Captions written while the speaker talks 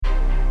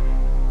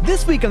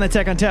This week on the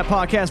Tech on Tap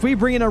podcast, we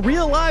bring in a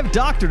real live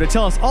doctor to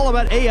tell us all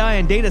about AI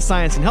and data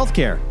science in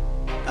healthcare.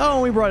 Oh,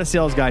 and we brought a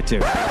sales guy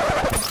too.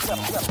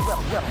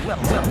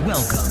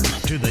 Welcome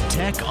to the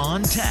Tech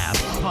on Tap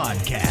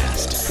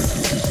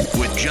podcast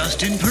with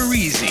Justin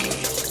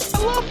Parisi.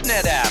 I love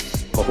NetApp.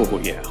 Oh,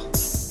 yeah.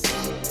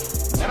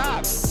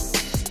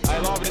 NetApp. I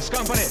love this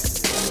company.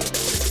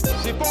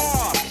 Support.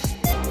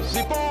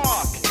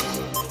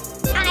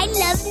 I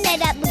love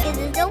NetApp because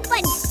it's so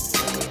fun.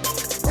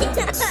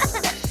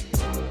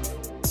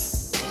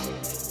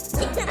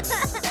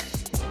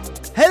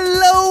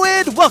 Hello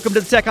and welcome to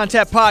the Tech on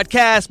Tap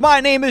podcast. My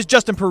name is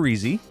Justin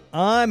Parisi.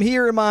 I'm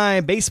here in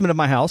my basement of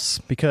my house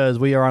because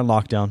we are on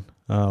lockdown.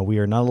 We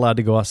are not allowed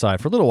to go outside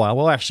for a little while.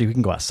 Well, actually, we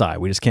can go outside.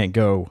 We just can't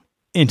go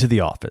into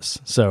the office.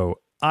 So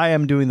I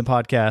am doing the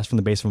podcast from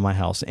the basement of my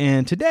house.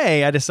 And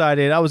today I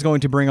decided I was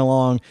going to bring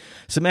along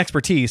some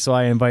expertise. So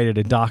I invited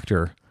a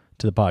doctor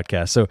to the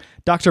podcast. So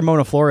Dr.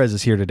 Mona Flores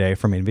is here today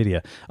from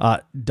NVIDIA.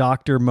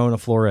 Dr. Mona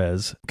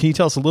Flores, can you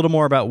tell us a little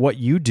more about what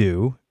you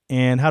do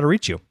and how to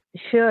reach you?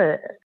 Sure.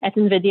 At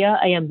NVIDIA,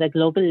 I am the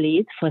global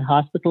lead for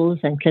hospitals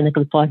and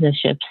clinical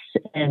partnerships,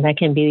 and I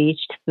can be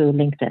reached through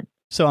LinkedIn.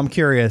 So I'm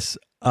curious,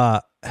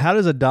 how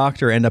does a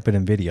doctor end up at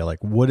NVIDIA?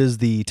 Like, what is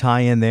the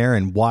tie-in there,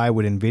 and why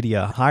would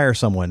NVIDIA hire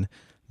someone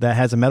that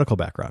has a medical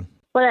background?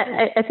 Well,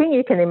 I think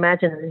you can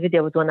imagine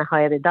NVIDIA would want to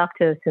hire a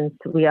doctor since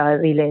we are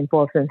really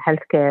involved in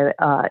healthcare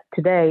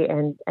today,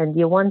 and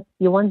you want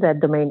that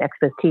domain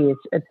expertise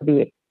to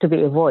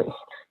be a voice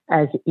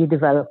as you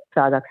develop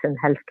products in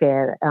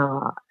healthcare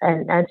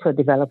and for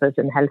developers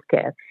in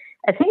healthcare.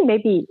 I think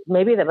maybe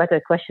the better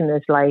question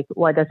is like,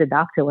 why does a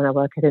doctor want to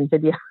work at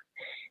NVIDIA?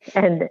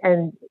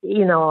 and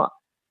you know,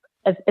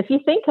 if you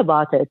think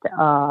about it,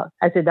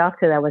 as a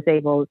doctor, I was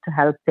able to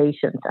help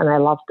patients, and I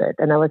loved it.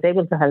 And I was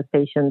able to help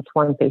patients,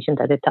 one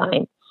patient at a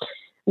time.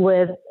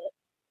 With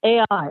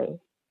AI,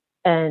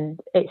 and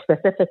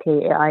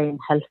specifically AI in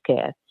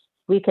healthcare,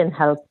 we can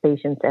help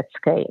patients at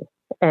scale.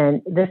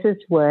 And this is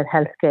where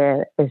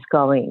healthcare is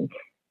going.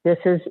 This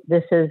is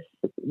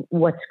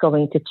what's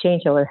going to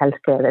change our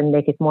healthcare and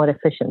make it more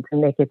efficient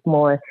and make it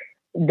more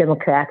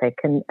democratic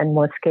and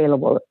more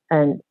scalable.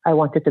 And I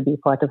wanted to be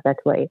part of that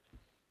way.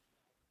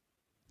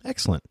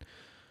 Excellent.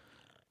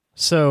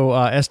 So,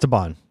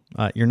 Esteban,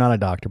 you're not a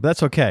doctor, but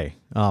that's okay.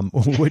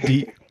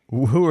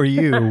 Who are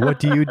you?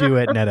 What do you do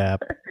at NetApp,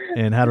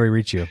 and how do we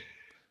reach you?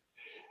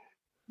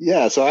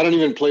 Yeah, so I don't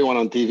even play one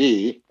on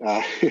TV.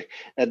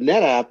 At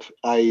NetApp,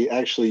 I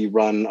actually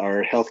run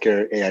our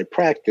healthcare AI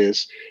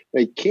practice.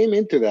 I came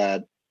into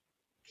that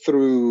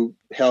through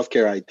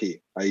healthcare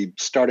IT. I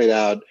started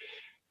out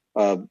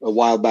a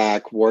while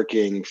back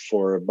working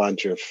for a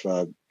bunch of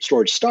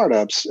storage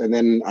startups, and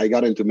then I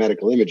got into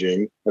medical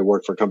imaging. I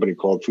worked for a company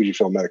called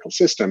Fujifilm Medical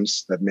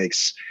Systems that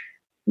makes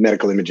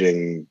medical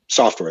imaging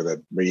software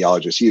that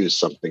radiologists use,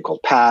 something called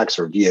PACS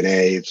or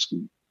VNA, it's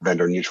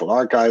vendor neutral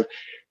archive.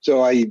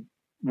 So I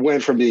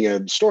went from being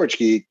a storage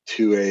geek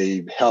to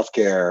a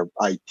healthcare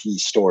IT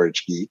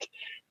storage geek.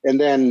 And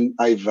then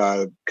I've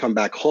come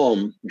back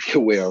home, if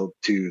you will,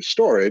 to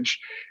storage.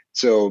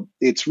 So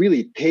it's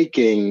really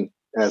taking,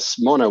 as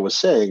Mona was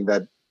saying,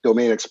 that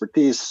domain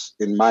expertise.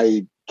 In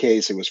my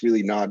case, it was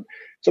really not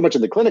so much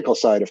on the clinical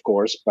side, of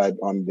course, but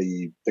on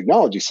the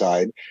technology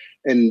side,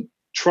 and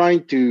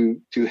trying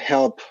to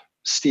help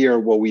steer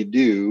what we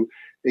do,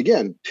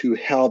 again, to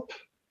help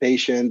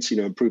patients,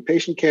 improve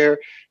patient care,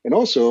 and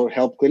also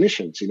help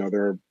clinicians.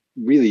 There are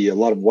really a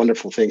lot of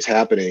wonderful things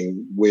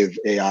happening with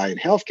AI in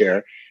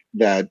healthcare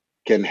that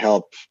can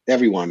help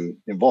everyone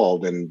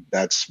involved, and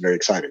that's very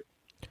exciting.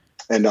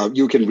 And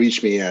you can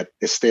reach me at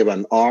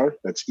Esteban R,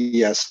 that's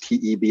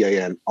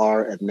ESTEBAN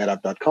R at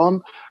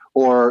netapp.com,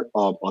 or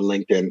on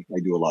LinkedIn. I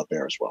do a lot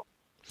there as well.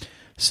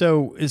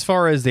 So as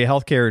far as the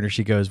healthcare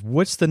industry goes,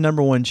 what's the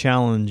number one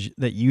challenge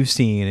that you've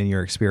seen in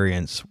your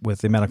experience with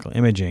the medical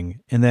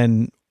imaging? And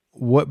then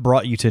what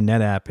brought you to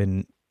NetApp,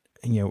 and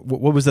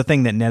what was the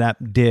thing that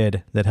NetApp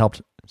did that helped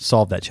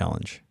solve that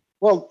challenge?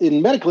 Well,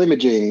 in medical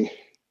imaging,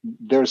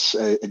 there's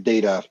a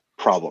data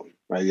problem,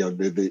 right?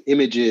 The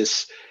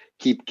images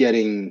keep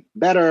getting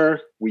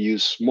better. We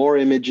use more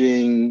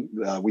imaging.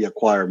 We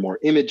acquire more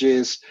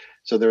images.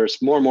 So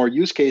there's more and more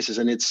use cases,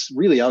 and it's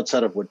really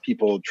outside of what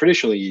people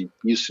traditionally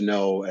used to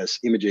know as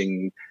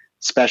imaging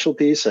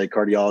specialties, like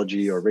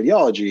cardiology or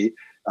radiology.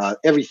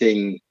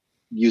 Everything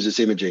uses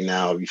imaging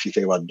now. If you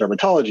think about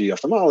dermatology,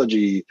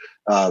 ophthalmology,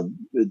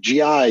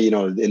 GI,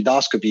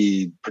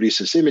 endoscopy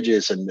produces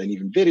images and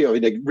even video.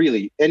 Like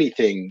really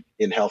anything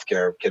in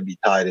healthcare can be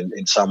tied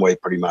in some way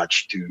pretty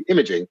much to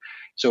imaging.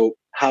 So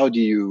how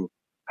do you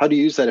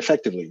use that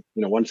effectively?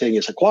 One thing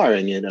is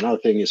acquiring it, another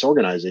thing is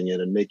organizing it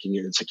and making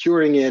it and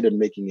securing it and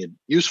making it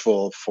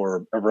useful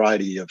for a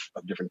variety of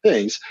different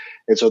things.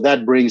 And so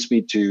that brings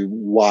me to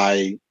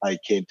why I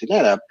came to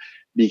NetApp,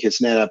 because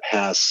NetApp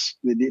has,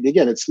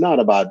 again, it's not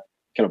about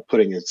kind of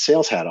putting a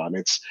sales hat on.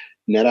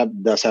 NetApp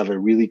does have a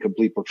really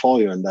complete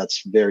portfolio, and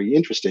that's very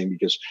interesting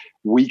because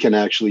we can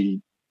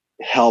actually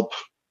help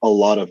a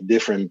lot of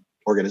different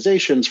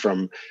organizations,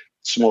 from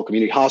small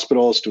community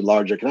hospitals to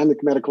large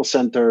academic medical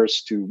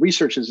centers to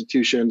research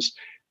institutions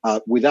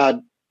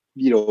without,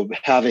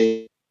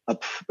 having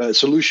a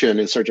solution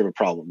in search of a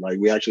problem. Right?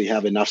 We actually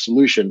have enough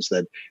solutions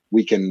that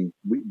we can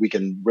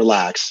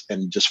relax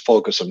and just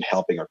focus on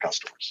helping our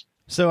customers.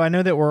 So I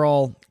know that we're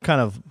all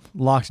kind of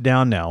locked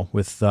down now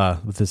with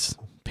this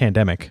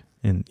pandemic.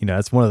 And,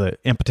 that's one of the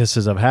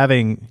impetuses of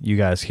having you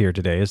guys here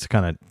today is to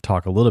kind of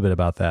talk a little bit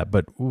about that.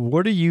 But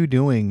what are you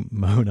doing,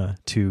 Mona,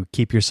 to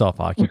keep yourself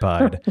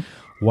occupied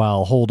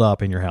while holed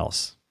up in your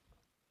house?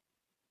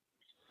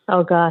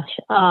 Oh, gosh.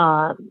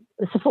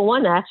 So for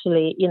one,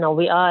 actually,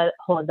 we are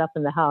holed up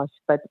in the house,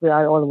 but we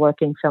are all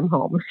working from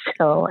home.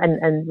 So,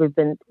 and we've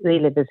been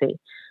really busy,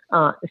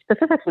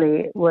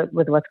 specifically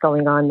with what's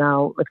going on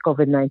now with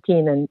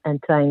COVID-19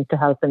 and trying to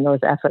help in those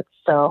efforts.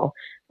 So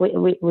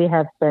we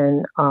have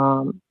been,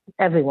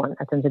 everyone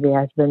at NZB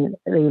has been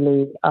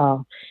really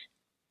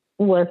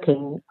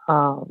working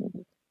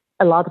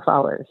a lot of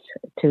hours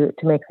to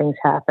make things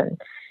happen.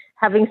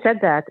 Having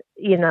said that,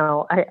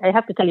 I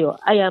have to tell you,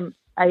 I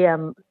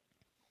am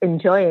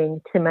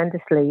enjoying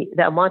tremendously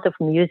the amount of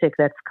music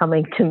that's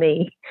coming to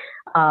me,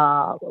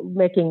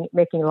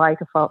 making light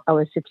of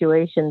our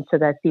situation so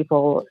that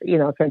people,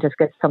 can just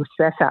get some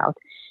stress out.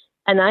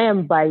 And I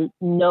am by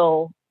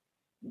no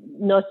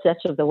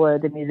stretch of the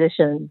word a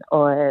musician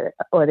or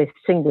a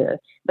singer,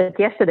 but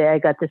yesterday I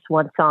got this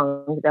one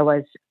song that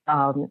was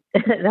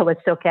that was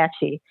so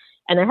catchy,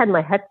 and I had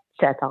my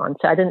headset on,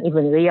 so I didn't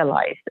even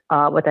realize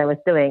what I was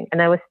doing,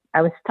 and I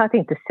was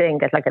starting to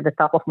sing at the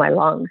top of my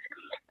lungs,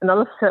 and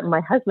all of a sudden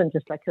my husband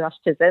just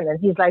rushes in, and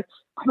he's like,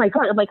 oh my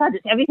god,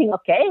 is everything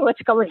okay?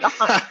 What's going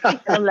on? And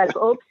I'm like,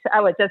 oops,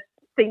 I was just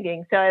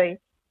singing, sorry.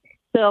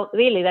 So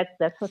really,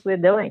 that's what we're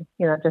doing,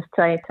 just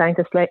trying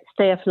to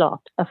stay afloat.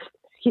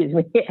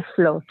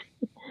 Afloat.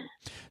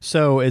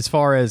 So as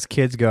far as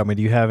kids go,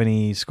 do you have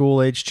any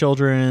school-age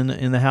children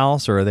in the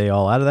house, or are they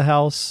all out of the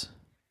house?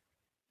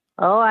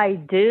 Oh, I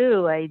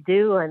do.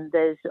 And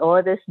there's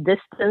all this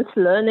distance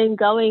learning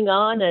going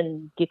on,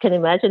 and you can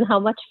imagine how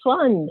much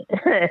fun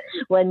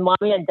when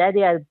mommy and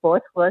daddy are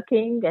both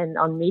working and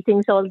on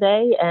meetings all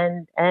day,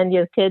 and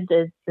your kid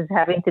is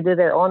having to do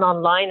their own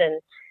online. And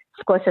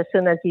of course, as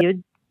soon as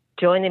you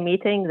join a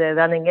meeting, they're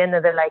running in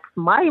and they're like,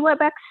 my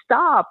WebEx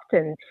stopped.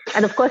 And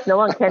of course, no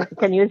one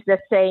can use the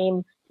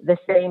same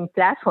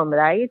platform,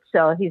 right?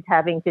 So he's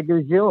having to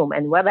do Zoom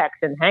and WebEx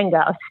and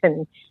Hangouts.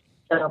 And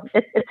so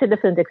it's a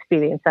different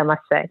experience, I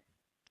must say.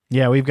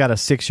 Yeah, we've got a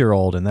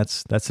 6-year-old, and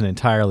that's an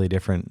entirely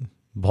different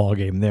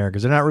ballgame there,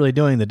 because they're not really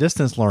doing the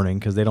distance learning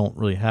because they don't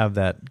really have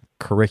that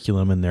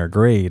curriculum in their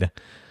grade.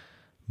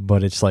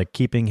 But it's like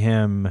keeping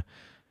him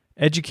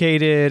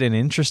educated and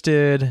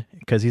interested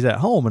because he's at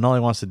home and all he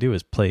wants to do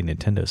is play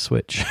Nintendo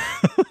Switch.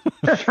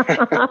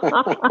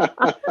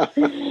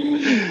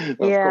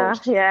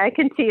 Yeah, I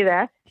can see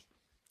that.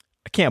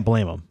 I can't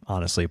blame him,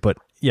 honestly. But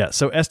yeah,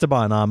 so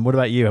Esteban, what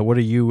about you?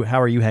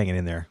 How are you hanging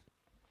in there?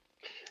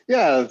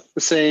 Yeah,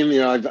 the same.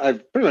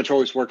 I've pretty much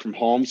always worked from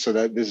home, so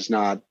that this is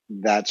not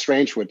that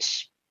strange.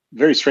 What's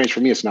very strange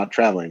for me is not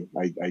traveling.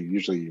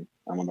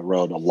 I'm on the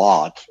road a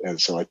lot, and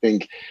so I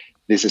think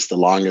this is the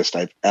longest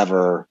I've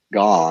ever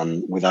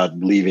gone without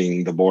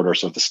leaving the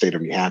borders of the state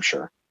of New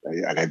Hampshire.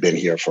 And I've been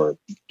here for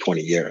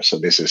 20 years. So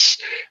this is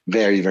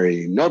very,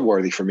 very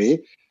noteworthy for me.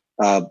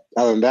 Other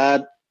than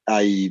that,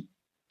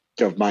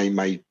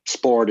 my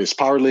sport is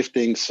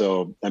powerlifting.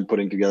 So I'm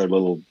putting together a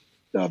little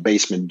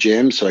basement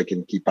gym so I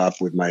can keep up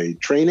with my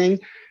training.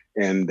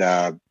 And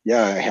I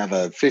have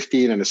a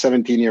 15 and a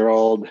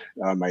 17-year-old.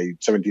 My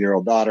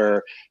 17-year-old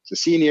daughter is a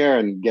senior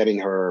and getting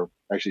her,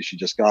 actually, she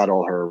just got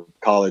all her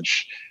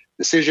college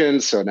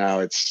decisions. So now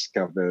it's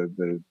kind of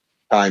the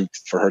time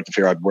for her to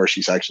figure out where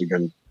she's actually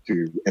going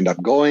to end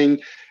up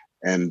going.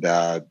 And,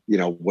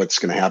 what's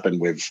going to happen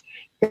with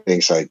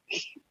things like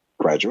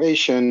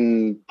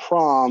graduation,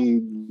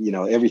 prom,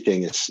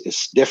 everything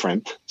is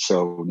different.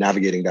 So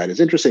navigating that is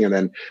interesting. And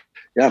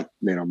then,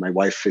 my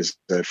wife is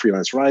a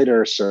freelance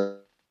writer. So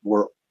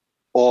we're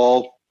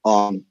all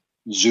on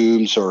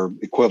Zooms or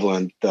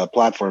equivalent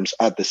platforms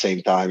at the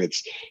same time.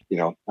 It's,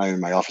 I'm in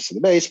my office in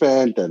the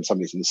basement and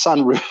somebody's in the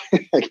sunroom.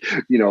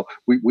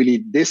 We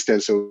need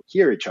distance so we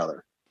hear each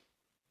other.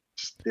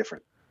 It's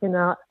different.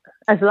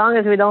 As long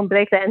as we don't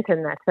break the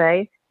internet,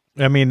 right?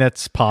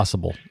 That's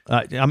possible.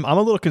 I'm a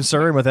little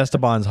concerned with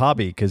Esteban's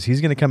hobby because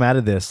he's going to come out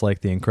of this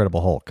like the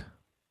Incredible Hulk.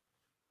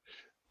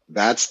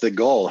 That's the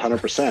goal,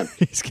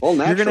 100%.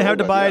 You're going to have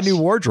to buy a new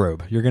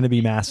wardrobe. You're going to be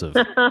massive.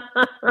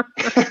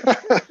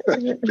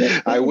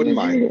 I wouldn't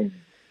mind.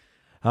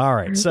 All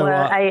right. So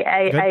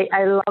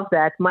I love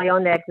that. My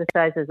only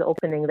exercise is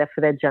opening the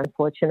fridge,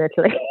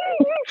 unfortunately.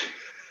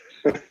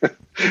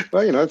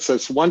 Well,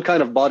 it's one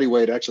kind of body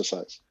weight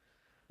exercise.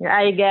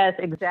 I guess,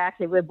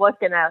 exactly. We're both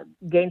going to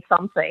gain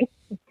something.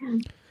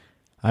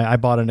 I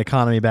bought an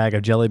economy bag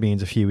of jelly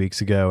beans a few weeks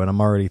ago, and I'm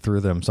already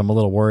through them. So I'm a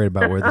little worried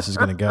about where this is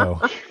going to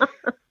go.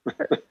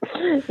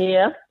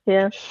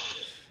 Yeah.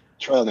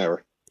 Trial and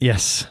error.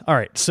 Yes. All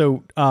right.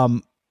 So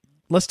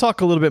let's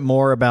talk a little bit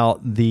more about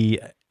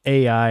the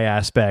AI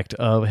aspect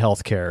of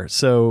healthcare.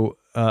 So,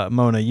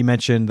 Mona, you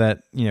mentioned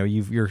that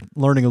you're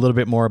learning a little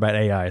bit more about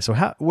AI. So,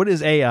 what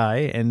is AI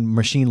and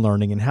machine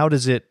learning, and how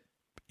does it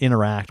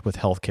interact with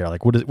healthcare?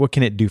 Like, what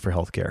can it do for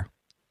healthcare?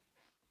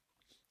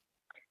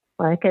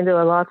 Well, I can do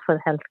a lot for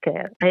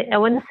healthcare. I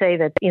want to say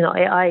that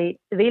AI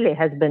really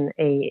has been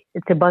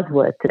it's a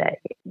buzzword today.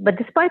 But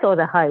despite all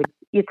the hype,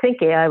 you'd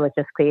think AI was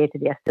just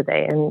created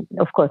yesterday, and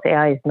of course,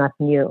 AI is not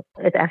new.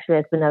 It actually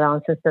has been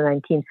around since the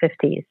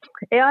 1950s.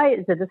 AI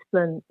is a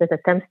discipline that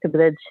attempts to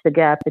bridge the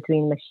gap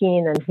between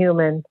machine and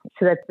human,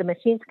 so that the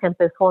machines can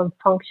perform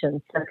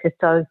functions that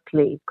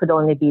historically could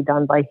only be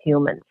done by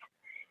humans.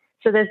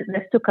 So there's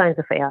two kinds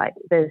of AI.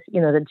 There's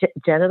the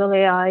general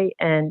AI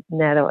and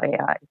narrow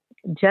AI.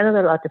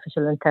 General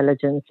artificial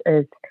intelligence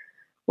is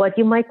what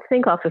you might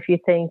think of if you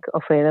think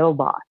of a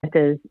robot. It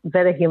is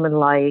very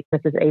human-like,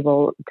 that is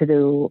able to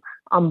do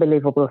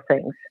unbelievable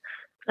things.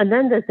 And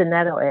then there's the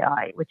narrow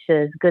AI, which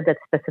is good at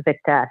specific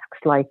tasks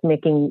like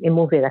making a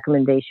movie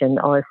recommendation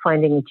or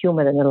finding a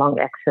tumor in a lung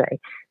X-ray.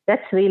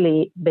 That's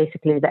really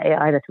basically the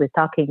AI that we're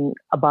talking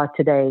about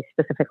today,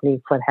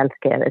 specifically for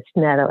healthcare. It's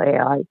narrow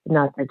AI,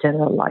 not the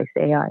generalized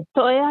AI.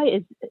 So AI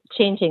is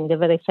changing the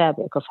very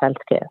fabric of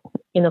healthcare.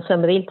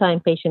 From real-time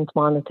patient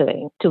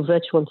monitoring to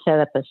virtual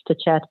therapists to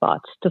chatbots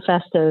to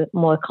faster,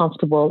 more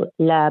comfortable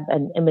lab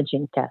and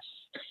imaging tests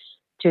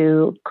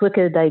to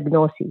quicker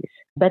diagnoses,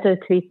 better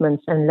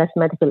treatments, and less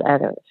medical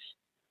errors.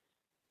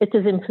 It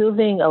is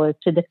improving our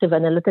predictive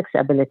analytics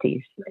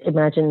abilities.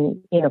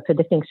 Imagine,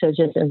 predicting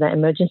surgeons in the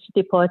emergency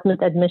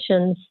department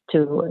admissions to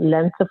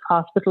length of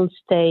hospital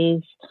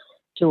stays,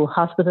 to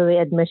hospital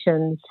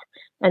readmissions,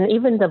 and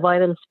even the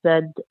viral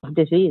spread of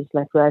disease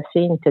like we are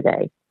seeing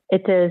today.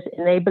 It is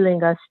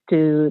enabling us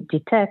to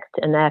detect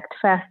and act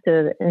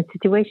faster in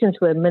situations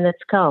where minutes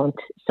count,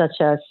 such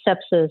as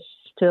sepsis,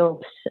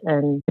 strokes,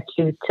 and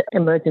acute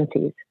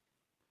emergencies.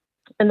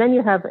 And then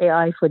you have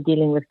AI for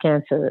dealing with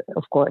cancer,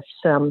 of course,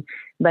 from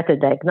better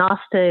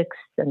diagnostics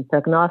and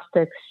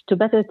prognostics to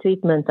better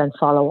treatment and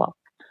follow-up.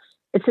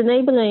 It's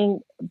enabling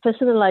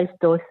personalized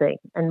dosing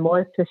and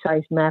more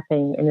precise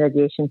mapping in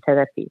radiation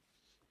therapy.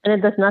 And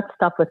it does not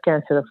stop with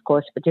cancer, of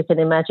course, but you can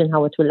imagine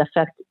how it will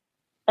affect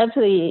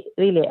every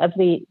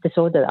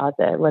disorder out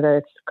there, whether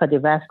it's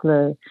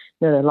cardiovascular,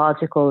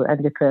 neurological,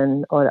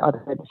 endocrine, or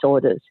other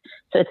disorders.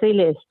 So it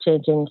really is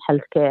changing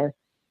healthcare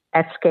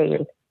at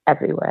scale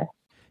everywhere.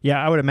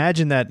 Yeah, I would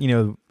imagine that,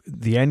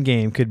 the end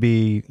game could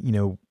be,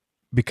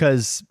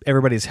 because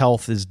everybody's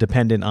health is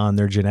dependent on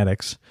their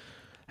genetics,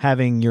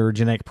 having your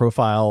genetic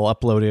profile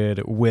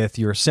uploaded with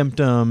your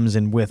symptoms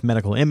and with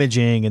medical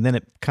imaging, and then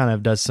it kind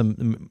of does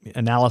some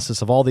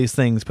analysis of all these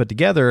things put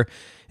together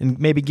and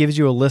maybe gives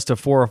you a list of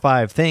 4 or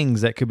 5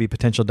 things that could be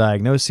potential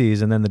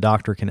diagnoses, and then the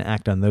doctor can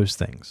act on those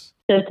things.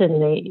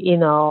 Certainly,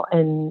 in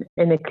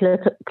a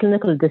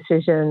clinical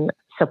decision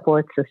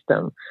support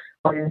system,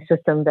 or in a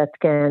system that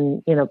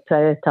can,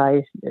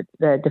 prioritize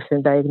the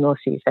different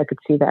diagnoses. I could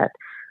see that.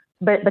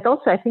 But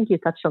also, I think you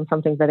touched on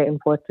something very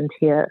important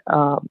here,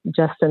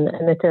 Justin,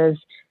 and it is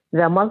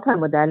the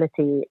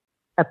multimodality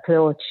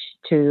approach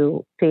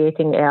to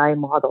creating AI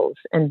models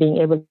and being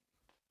able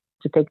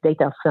to take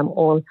data from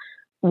all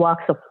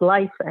walks of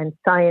life and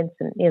science,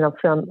 and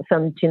from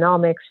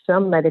genomics,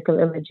 from medical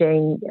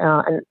imaging,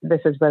 and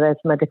this is whether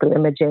it's medical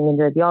imaging in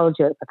radiology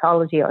or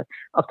pathology or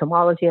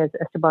ophthalmology, as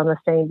Esteban was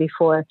saying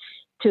before,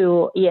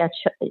 to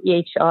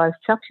EHR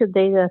structured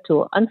data,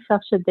 to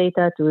unstructured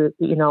data, to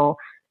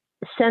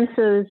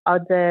sensors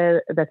out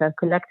there that are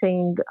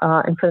collecting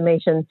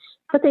information.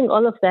 Putting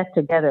all of that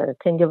together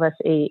can give us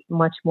a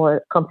much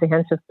more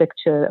comprehensive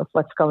picture of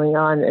what's going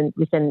on, and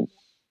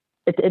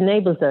it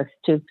enables us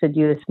to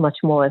produce much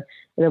more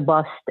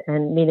robust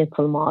and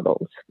meaningful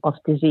models of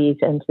disease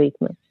and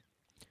treatment.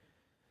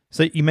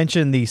 So you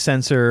mentioned the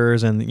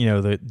sensors and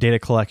the data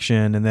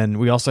collection, and then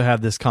we also have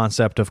this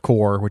concept of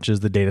core, which is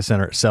the data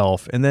center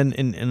itself. And then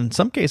in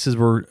some cases,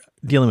 we're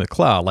dealing with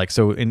cloud. Like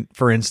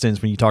for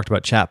instance, when you talked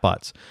about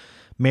chatbots,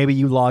 maybe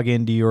you log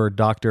into your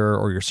doctor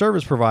or your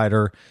service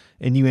provider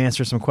and you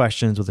answer some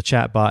questions with a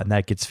chatbot, and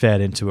that gets fed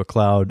into a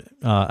cloud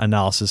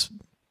analysis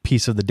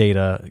piece of the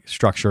data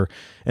structure,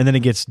 and then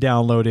it gets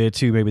downloaded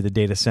to maybe the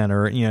data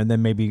center, and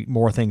then maybe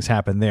more things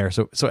happen there.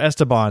 So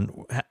Esteban,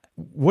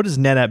 what does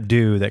NetApp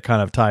do that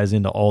kind of ties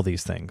into all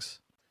these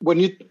things? When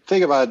you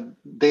think about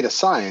data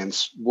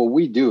science, what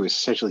we do is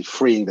essentially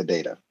freeing the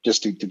data,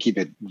 just to keep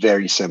it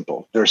very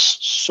simple. There's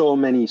so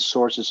many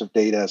sources of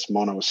data, as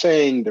Mona was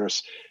saying.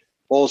 There's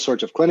all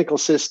sorts of clinical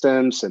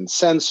systems and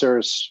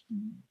sensors,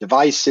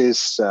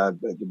 devices,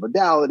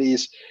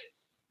 modalities.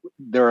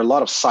 There are a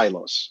lot of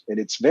silos, and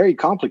it's very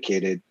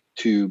complicated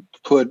to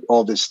put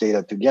all this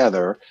data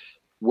together.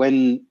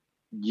 When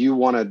you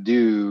want to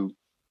do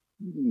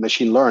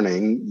machine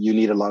learning, you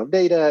need a lot of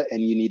data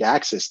and you need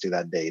access to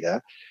that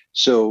data.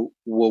 So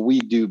what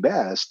we do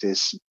best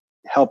is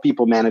help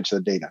people manage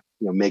the data,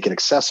 make it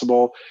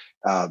accessible,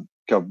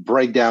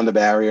 break down the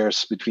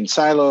barriers between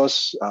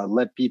silos,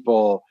 let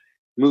people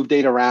move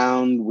data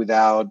around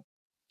without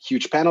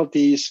huge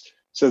penalties.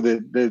 So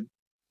the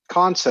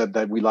concept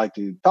that we like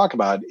to talk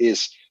about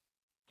is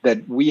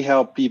that we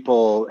help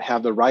people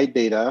have the right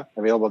data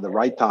available at the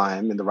right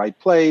time, in the right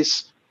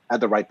place, at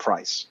the right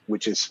price,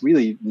 which is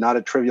really not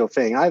a trivial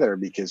thing either,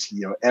 because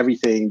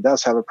everything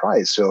does have a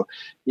price. So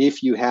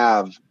if you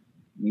have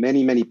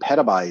many, many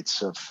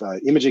petabytes of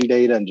imaging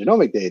data and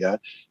genomic data,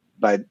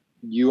 but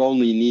you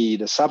only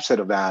need a subset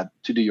of that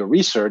to do your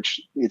research,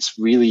 it's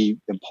really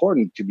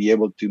important to be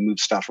able to move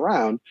stuff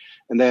around.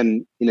 And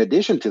then in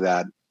addition to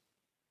that,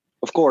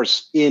 of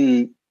course,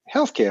 in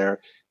healthcare,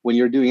 when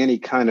you're doing any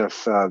kind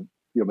of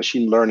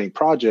machine learning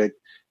project,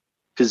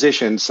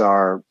 physicians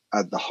are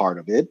at the heart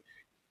of it,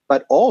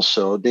 but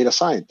also data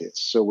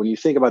scientists. So when you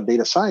think about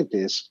data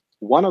scientists,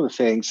 one of the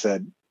things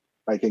that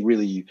I think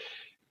really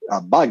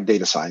bug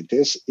data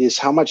scientists is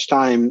how much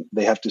time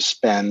they have to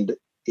spend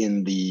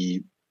in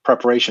the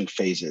preparation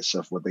phases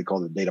of what they call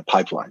the data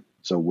pipeline.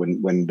 So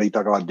when they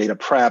talk about data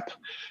prep,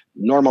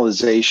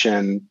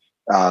 normalization,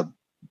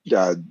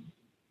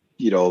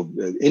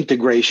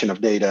 integration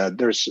of data,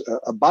 there's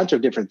a bunch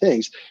of different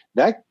things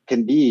that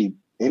can be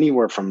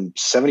anywhere from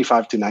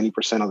 75 to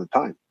 90% of the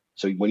time.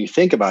 So when you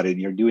think about it,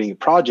 you're doing a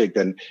project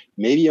and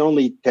maybe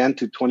only 10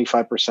 to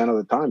 25% of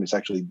the time is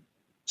actually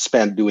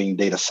spent doing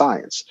data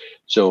science.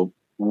 So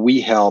we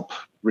help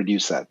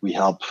reduce that. We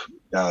help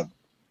the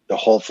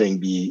whole thing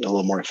be a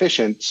little more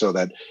efficient so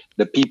that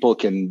the people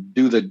can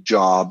do the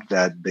job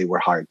that they were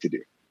hired to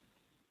do.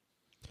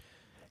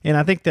 And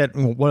I think that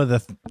one of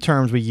the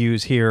terms we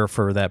use here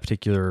for that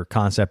particular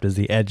concept is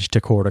the edge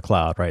to core to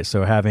cloud, right?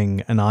 So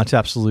having an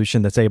ONTAP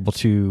solution that's able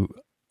to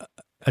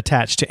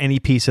attach to any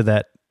piece of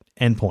that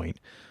endpoint.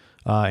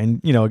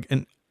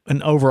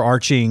 An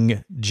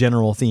overarching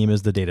general theme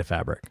is the data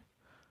fabric.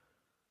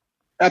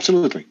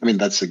 Absolutely. I mean,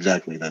 that's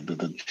exactly that.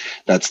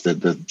 That's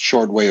the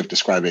short way of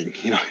describing.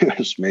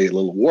 It's maybe a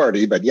little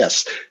wordy, but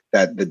yes,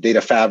 that the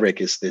data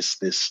fabric is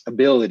this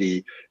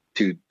ability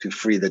to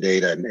free the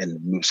data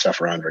and move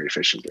stuff around very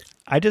efficiently.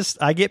 I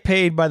get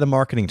paid by the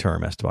marketing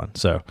term, Esteban.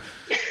 So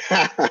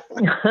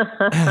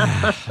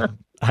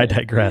I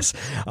digress.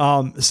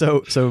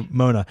 So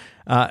Mona,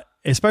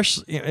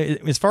 especially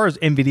as far as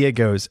NVIDIA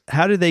goes,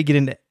 how do they get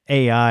into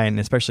AI and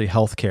especially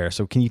healthcare?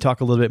 So can you talk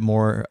a little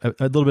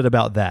bit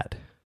about that?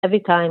 Every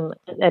time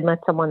I met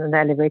someone in the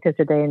elevator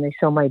today and they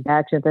saw my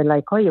badge and they're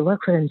like, "Oh, you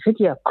work for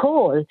NVIDIA?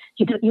 Cool.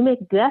 You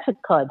make graphic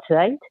cards,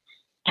 right?"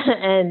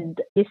 And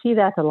you see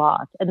that a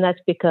lot. And that's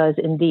because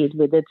indeed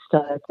we did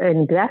start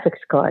in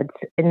graphics cards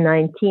in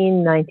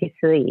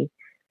 1993.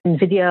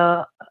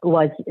 NVIDIA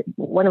was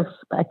one of,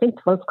 I think,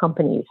 12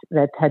 companies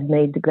that had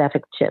made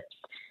graphic chips.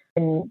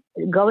 And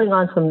going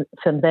on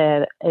from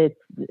there,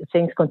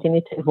 things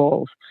continued to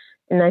evolve.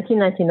 In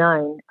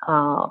 1999,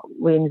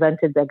 we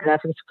invented the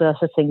graphics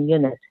processing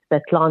unit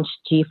that launched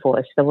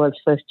GeForce, the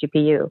world's first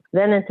GPU.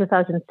 Then in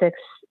 2006,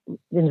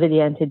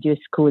 NVIDIA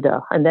introduced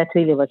CUDA, and that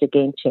really was a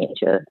game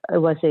changer.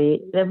 It was a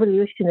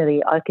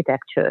revolutionary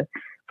architecture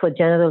for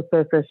general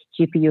purpose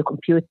GPU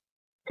computing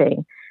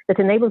that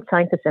enabled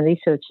scientists and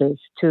researchers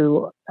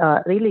to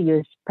really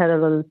use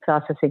parallel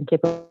processing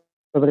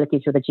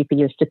capabilities of the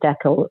GPUs to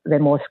tackle the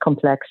most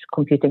complex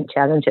computing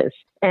challenges.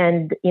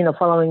 And,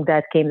 following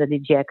that came the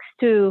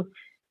DGX2,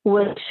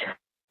 which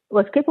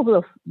was capable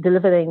of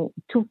delivering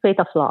 2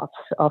 petaflops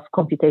of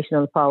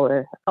computational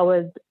power,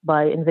 powered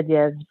by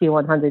NVIDIA's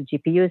V100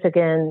 GPUs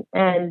again,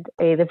 and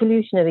a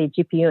revolutionary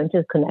GPU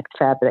interconnect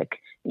fabric,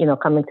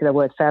 coming to the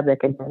word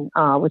fabric again,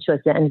 which was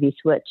the NV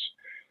switch.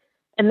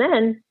 And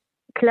then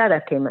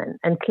Clara came in,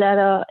 and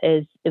Clara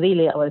is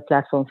really our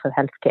platform for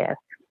healthcare.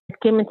 It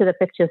came into the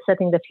picture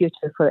setting the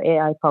future for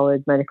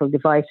AI-powered medical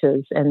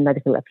devices and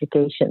medical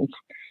applications.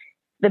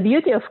 The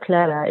beauty of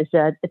Clara is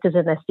that it is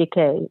an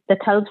SDK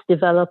that helps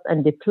develop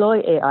and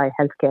deploy AI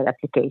healthcare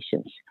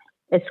applications.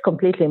 It's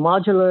completely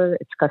modular,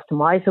 it's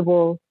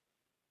customizable,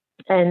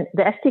 and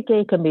the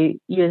SDK can be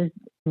used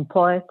in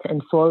part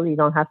and full. You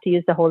don't have to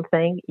use the whole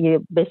thing.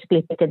 You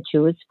basically pick and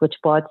choose which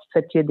parts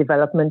fit your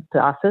development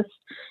process.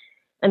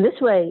 And this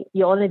way,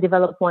 you only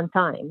develop one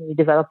time. You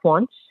develop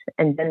once,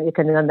 and then you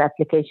can run the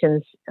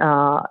applications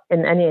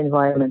in any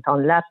environment,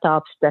 on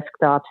laptops,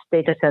 desktops,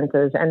 data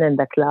centers, and in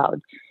the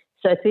cloud.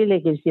 So it really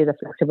gives you the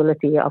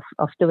flexibility of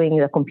doing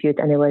the compute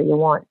anywhere you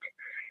want.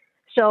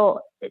 So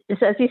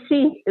as you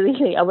see,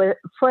 really, our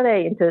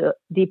foray into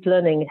deep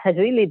learning has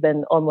really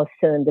been almost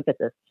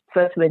serendipitous.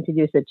 First, we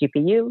introduced the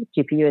GPU.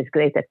 GPU is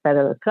great at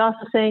parallel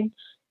processing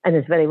and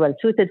is very well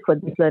suited for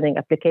deep learning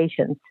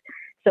applications.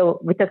 So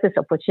we took this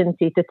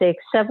opportunity to take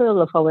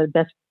several of our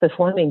best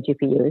performing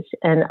GPUs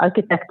and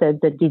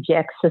architected the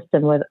DGX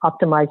system with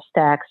optimized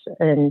stacks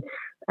and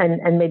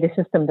made a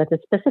system that is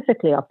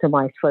specifically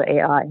optimized for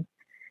AI.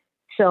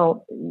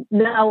 So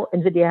now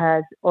NVIDIA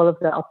has all of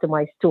the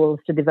optimized tools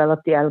to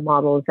develop DL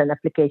models and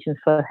applications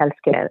for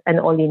healthcare, and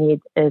all you need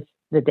is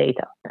the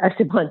data. As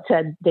Simon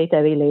said, data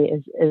really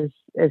is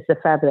the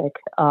fabric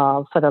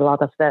for a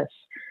lot of this.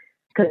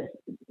 Because,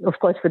 of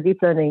course, for deep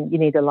learning, you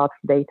need a lot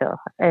of data.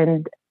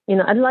 And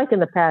unlike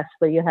in the past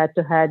where you had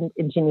to hand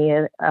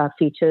engineer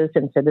features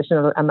in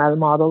traditional ML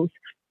models,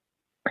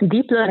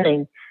 deep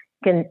learning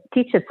can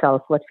teach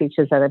itself what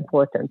features are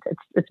important.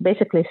 It's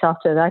basically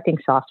software writing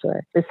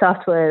software. The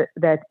software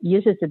that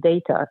uses the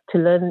data to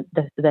learn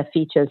the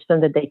features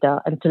from the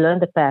data and to learn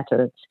the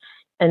patterns.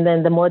 And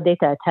then the more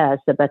data it has,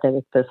 the better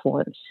it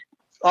performs.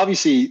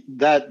 Obviously,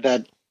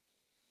 that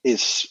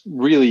is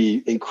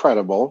really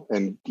incredible.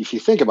 And if you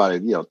think about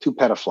it, 2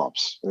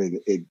 petaflops. I mean,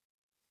 it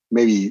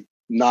maybe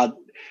not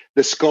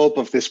the scope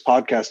of this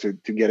podcast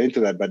to get into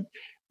that, but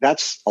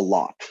that's a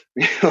lot.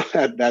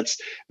 That's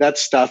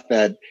stuff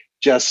that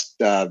just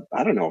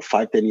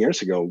 5-10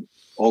 years ago,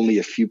 only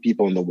a few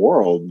people in the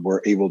world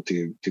were able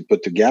to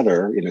put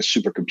together in a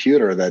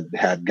supercomputer that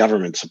had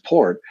government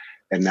support.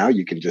 And now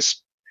you can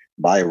just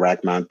buy a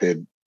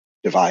rack-mounted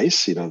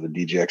device, the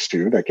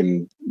DGX2, that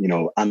can,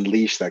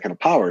 unleash that kind of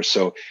power.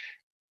 So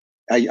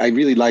I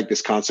really like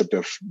this concept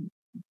of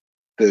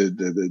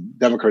the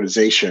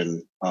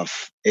democratization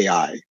of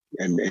AI,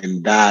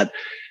 and that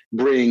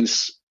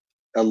brings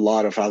a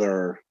lot of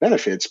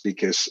benefits,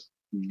 because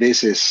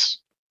this is,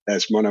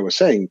 as Mona was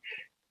saying,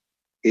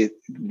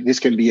 this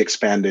can be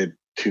expanded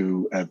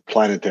to a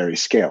planetary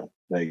scale.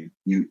 Like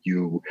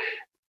you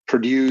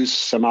produce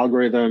some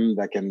algorithm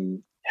that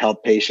can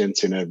help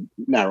patients in a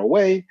narrow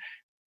way,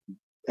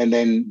 and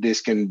then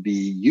this can be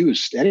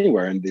used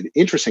anywhere. And the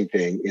interesting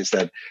thing is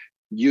that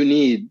you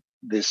need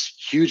this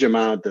huge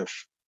amount of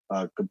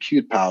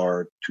compute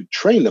power to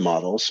train the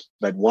models.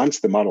 But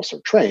once the models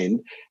are trained,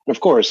 and of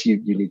course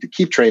you need to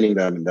keep training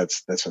them, and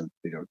that's a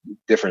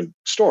different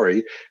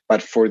story.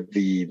 But for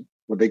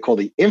what they call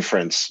the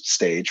inference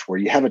stage, where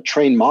you have a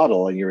trained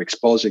model and you're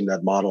exposing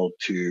that model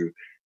to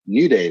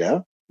new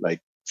data,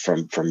 like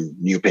from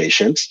new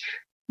patients,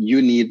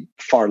 you need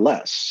far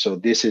less. So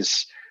this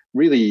is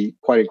really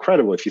quite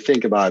incredible. If you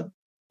think about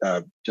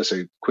just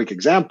a quick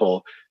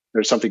example,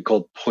 there's something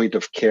called point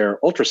of care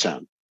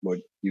ultrasound. What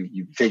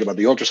you think about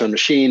the ultrasound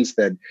machines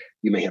that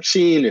you may have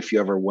seen if you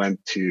ever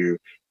went to,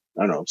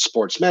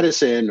 sports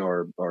medicine,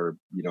 or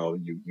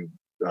you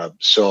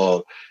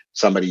saw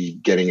somebody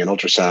getting an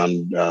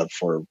ultrasound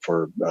for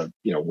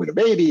with a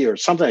baby or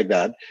something like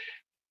that.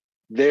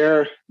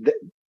 The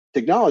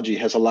technology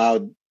has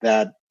allowed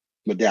that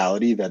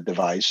modality, that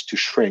device, to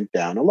shrink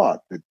down a lot.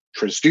 The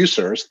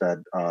transducers that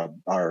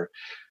are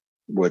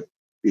what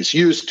is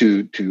used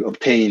to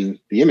obtain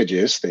the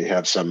images, they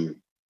have some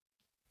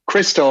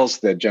crystals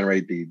that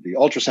generate the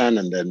ultrasound,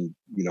 and then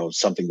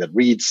something that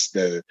reads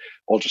the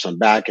ultrasound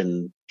back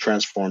and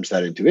transforms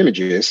that into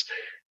images.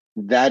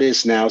 That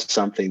is now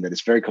something that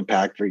is very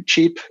compact, very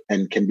cheap,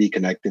 and can be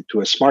connected to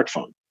a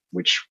smartphone,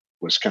 which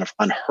was kind of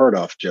unheard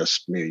of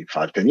just maybe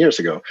 5-10 years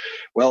ago.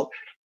 Well,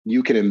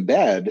 you can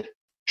embed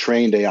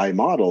trained AI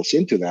models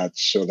into that,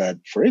 so that,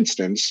 for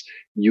instance,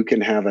 you can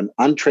have an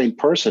untrained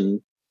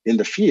person in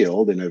the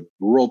field in a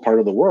rural part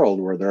of the world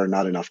where there are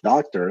not enough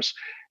doctors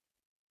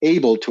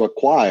able to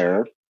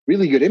acquire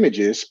really good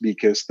images,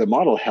 because the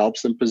model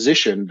helps them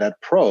position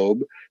that probe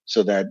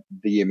so that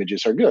the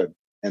images are good.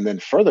 And then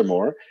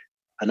furthermore,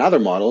 another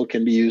model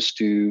can be used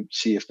to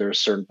see if there are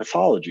certain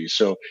pathologies.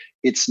 So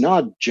it's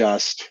not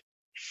just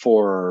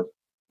for,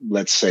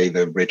 let's say,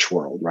 the rich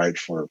world, right?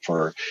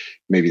 For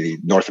maybe the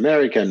North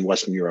America and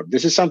Western Europe.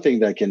 This is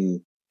something that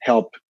can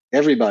help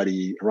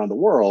everybody around the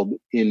world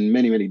in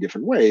many, many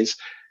different ways,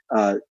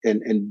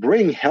 and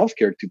bring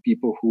healthcare to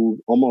people who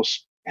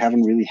almost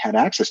haven't really had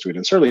access to it.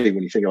 And certainly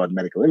when you think about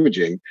medical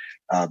imaging,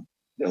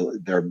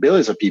 there are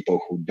billions of people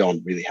who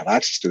don't really have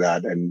access to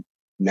that. And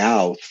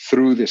now,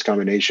 through this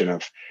combination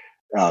of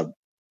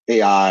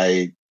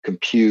AI,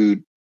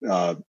 compute,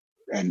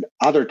 and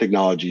other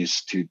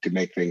technologies to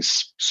make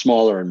things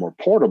smaller and more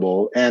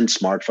portable, and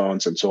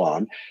smartphones and so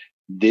on,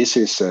 this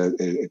is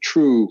a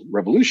true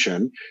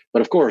revolution.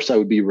 But of course, I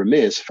would be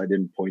remiss if I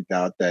didn't point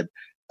out that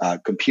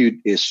compute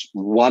is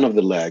one of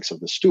the legs of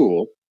the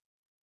stool.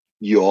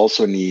 You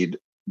also need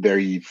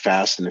very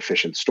fast and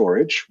efficient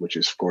storage, which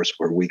is, of course,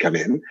 where we come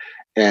in.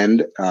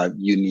 And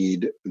you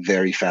need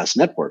very fast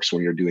networks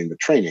when you're doing the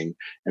training.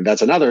 And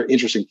that's another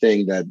interesting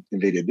thing that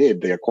NVIDIA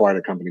did. They acquired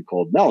a company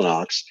called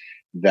Mellanox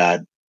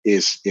that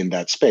is in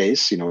that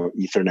space,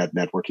 Ethernet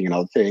networking and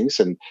other things.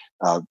 And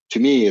to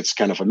me, it's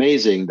kind of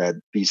amazing that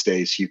these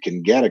days you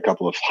can get a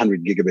couple of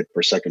 100 gigabit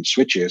per second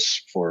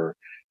switches for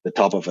the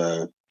top of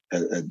a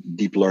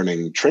deep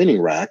learning training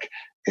rack,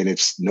 and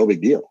it's no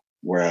big deal.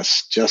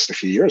 Whereas just a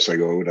few years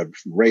ago, it would have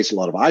raised a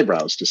lot of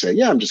eyebrows to say,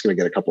 yeah, I'm just going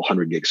to get a couple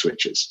 100 gig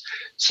switches.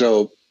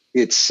 So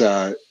it's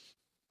a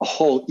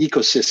whole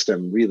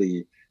ecosystem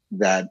really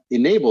that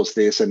enables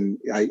this. And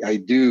I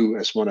do,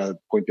 as Mona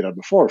pointed out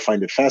before,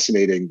 find it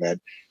fascinating that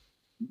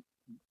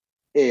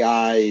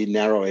AI,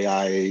 narrow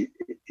AI,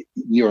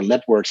 neural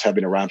networks have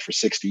been around for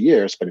 60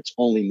 years, but it's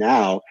only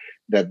now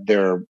that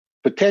their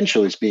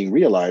potential is being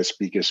realized,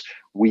 because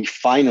we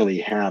finally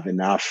have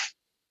enough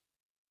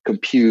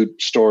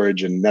compute,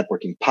 storage, and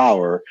networking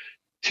power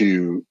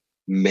to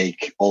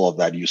make all of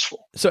that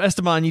useful. So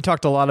Esteban, you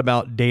talked a lot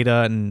about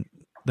data and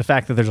the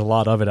fact that there's a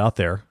lot of it out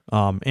there.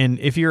 And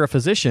if you're a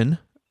physician,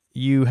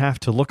 you have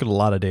to look at a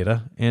lot of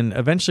data. And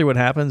eventually what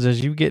happens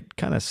is you get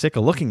kind of sick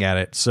of looking at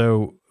it.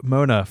 So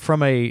Mona,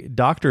 from a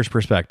doctor's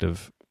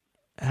perspective,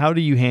 how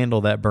do you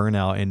handle that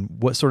burnout, and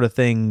what sort of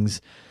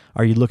things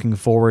are you looking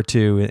forward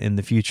to in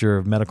the future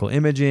of medical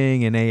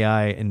imaging and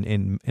AI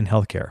in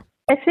healthcare?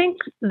 I think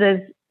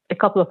there's a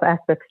couple of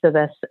aspects to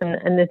this,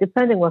 and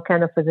depending what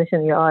kind of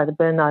physician you are, the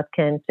burnout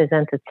can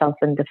present itself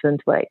in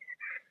different ways.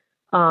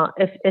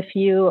 If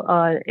you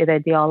are a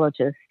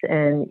radiologist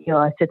and you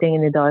are sitting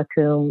in a dark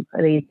room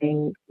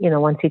reading,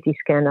 one CT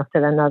scan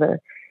after another,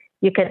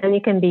 you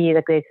can be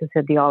the greatest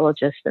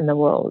radiologist in the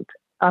world.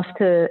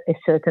 After a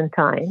certain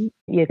time,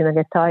 you're going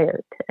to get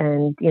tired,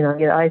 and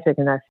your eyes are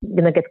going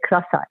to get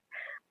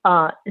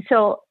cross-eyed.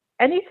 So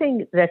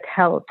anything that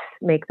helps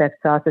make that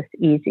process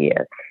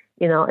easier.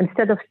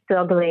 Instead of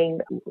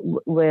struggling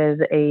with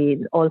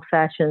an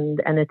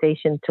old-fashioned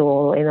annotation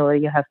tool, where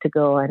you have to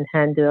go and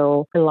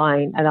handle a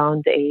line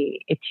around a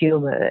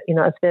tumor,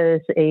 if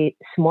there's a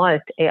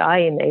smart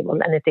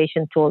AI-enabled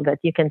annotation tool that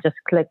you can just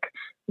click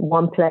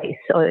one place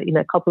or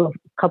a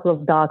couple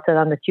of dots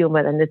around the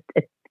tumor, and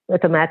it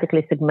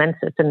automatically segments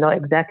it and know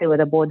exactly where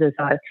the borders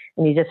are,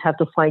 and you just have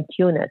to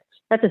fine-tune it.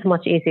 That is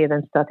much easier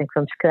than starting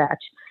from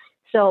scratch.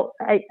 So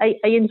I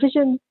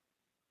envision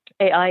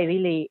AI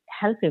really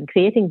helping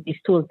creating these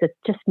tools that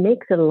just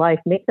make the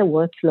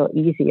workflow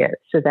easier,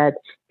 so that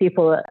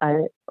people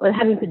are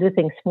having to do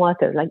things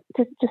smarter. Like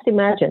just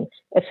imagine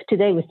if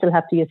today we still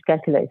have to use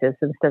calculators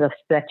instead of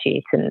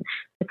spreadsheets, and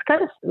it's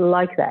kind of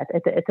like that.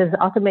 It is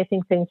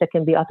automating things that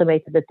can be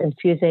automated. It's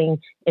infusing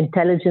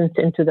intelligence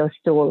into those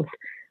tools.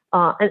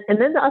 And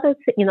then the other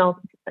thing,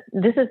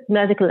 this is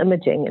medical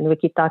imaging, and we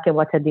keep talking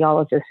about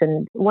radiologists.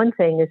 And one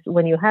thing is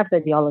when you have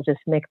radiologists,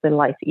 make their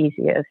life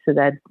easier so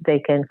that they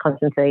can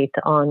concentrate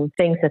on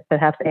things that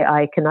perhaps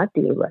AI cannot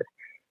deal with.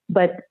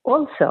 But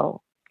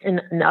also in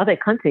other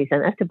countries,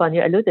 and Esteban,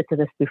 you alluded to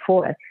this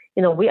before,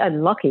 we are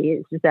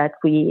lucky that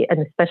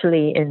and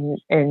especially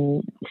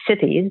in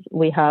cities,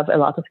 we have a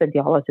lot of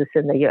radiologists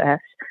in the U.S.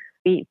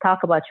 We talk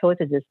about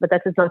shortages, but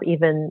that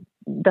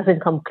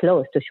doesn't come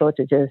close to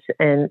shortages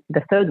in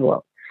the third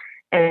world.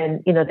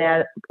 And, there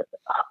are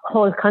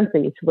whole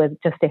countries with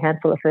just a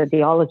handful of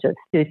radiologists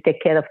to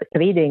take care of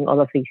reading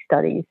all of these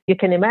studies. You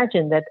can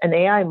imagine that an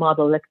AI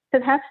model that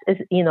perhaps is,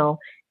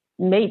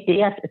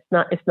 yes,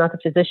 it's not a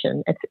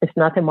physician. It's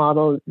not a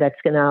model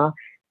that's going to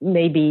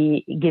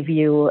maybe give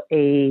you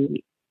a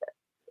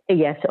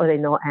yes or a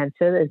no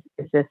answer.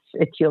 Is this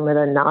a tumor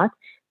or not?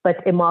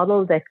 But a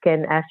model that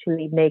can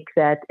actually make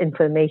that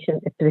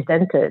information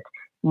presented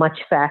much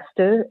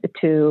faster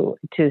to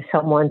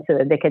someone so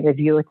that they can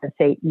review it and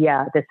say,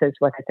 yeah, this is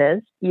what it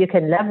is. You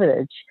can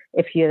leverage,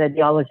 if you're a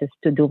radiologist,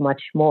 to do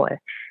much more.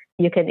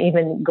 You can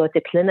even go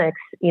to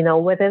clinics,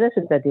 where there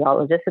isn't a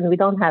radiologist, and we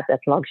don't have that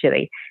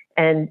luxury.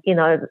 And,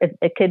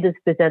 a kid is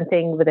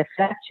presenting with a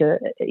fracture,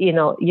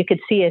 you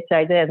could see it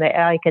right there, and the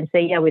AI can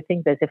say, yeah, we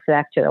think there's a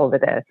fracture over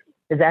there.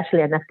 There's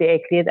actually an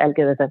FDA-cleared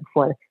algorithm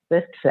for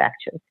wrist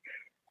fractures.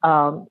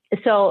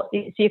 So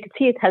you can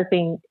see it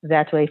helping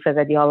that way for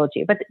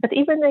radiology, but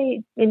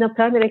even a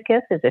primary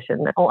care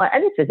physician or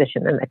any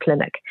physician in a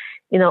clinic,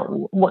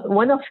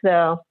 one of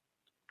the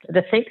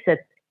things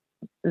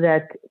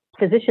that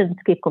physicians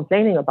keep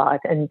complaining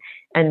about, and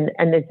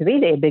it's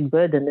really a big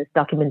burden, is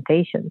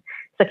documentation.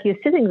 It's like you're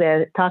sitting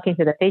there talking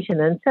to the patient,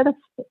 and instead of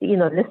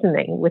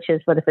listening, which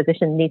is what a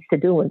physician needs to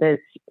do when there's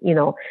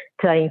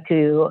trying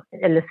to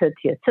elicit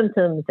your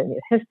symptoms and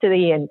your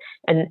history and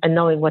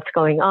knowing what's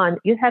going on,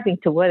 you're having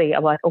to worry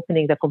about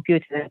opening the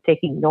computer and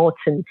taking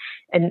notes and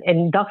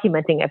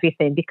documenting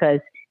everything, because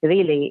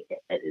really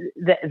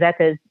that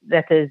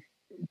is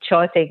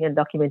charting and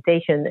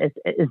documentation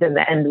is in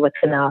the end what's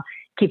going to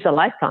keep the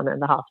lights on in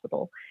the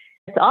hospital.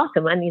 It's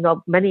awesome. And,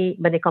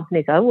 many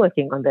companies are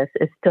working on this,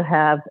 is to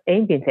have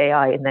ambient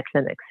AI in the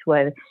clinics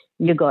where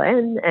you go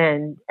in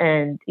and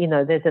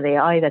there's an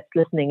AI that's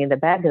listening in the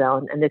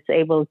background, and it's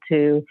able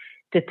to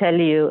tell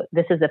you,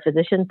 this is a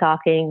physician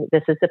talking,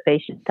 this is a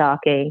patient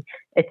talking.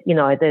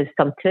 There's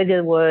some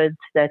trigger words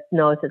that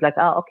knows it's like,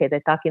 oh, okay, they're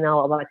talking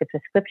now about a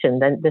prescription.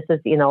 Then this is,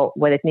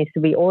 where it needs to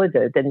be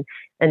ordered,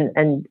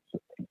 and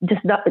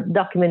just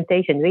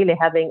documentation, really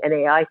having an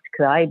AI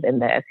scribe in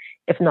there,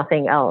 if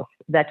nothing else,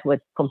 that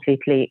would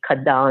completely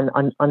cut down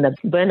on the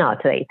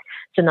burnout rate.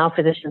 So now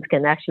physicians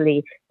can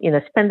actually,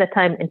 spend the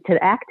time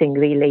interacting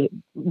really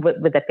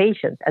with the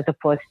patient, as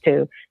opposed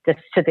to just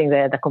sitting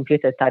there at the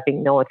computer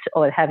typing notes,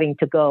 or having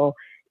to go,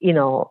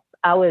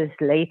 hours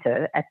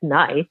later at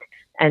night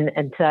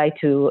and try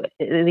to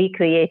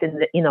recreate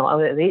and,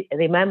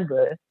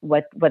 remember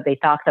what they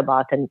talked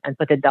about and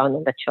put it down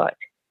on the chart.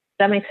 Does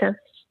that make sense?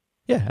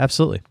 Yeah,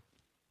 absolutely.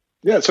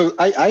 Yeah, so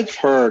I've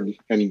heard,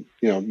 and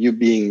you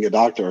being a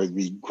doctor, it'd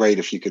be great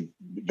if you could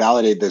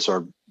validate this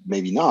or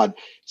maybe not,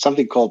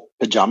 something called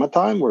pajama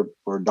time,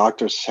 where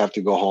doctors have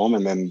to go home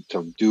and then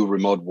to do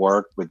remote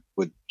work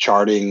with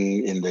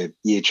charting in the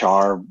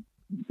EHR,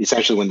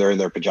 essentially when they're in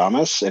their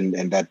pajamas, and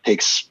that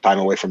takes time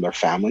away from their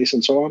families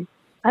and so on.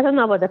 I don't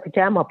know about the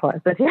pajama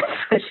part, but yes,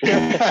 for sure.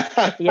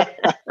 Yes.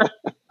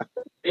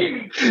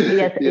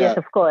 Yes,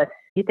 of course.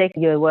 You take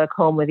your work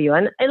home with you,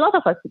 and a lot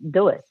of us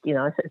do it.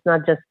 It's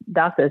not just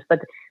doctors, but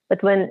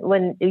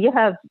when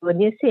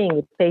you're seeing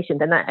a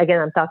patient, and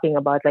I'm talking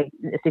about like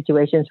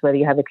situations where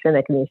you have a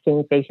clinic and you're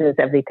seeing patients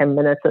every 10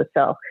 minutes or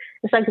so.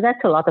 It's like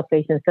that's a lot of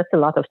patients. That's a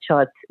lot of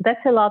charts.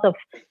 That's a lot of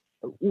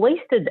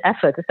wasted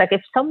effort. It's like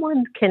if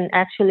someone can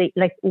actually,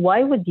 like,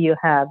 why would you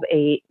have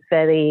a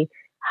very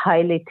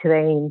highly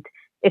trained,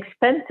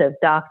 expensive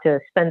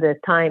doctor spend their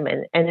time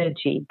and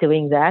energy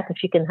doing that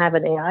if you can have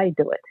an AI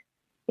do it?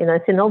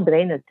 It's a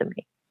no-brainer to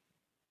me.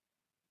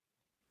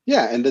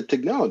 Yeah, and the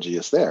technology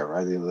is there,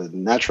 right? The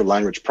natural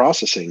language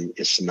processing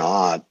is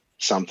not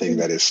something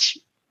that is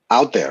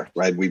out there,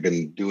 right? We've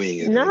been doing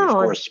it. No. And of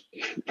course,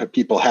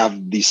 people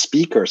have these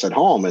speakers at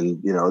home, and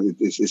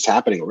it's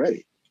happening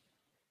already.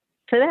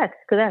 Correct.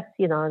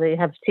 They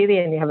have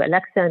Siri and you have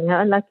Alexa,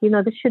 and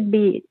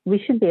we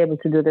should be able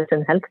to do this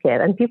in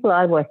healthcare, and people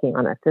are working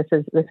on it. This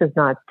is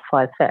not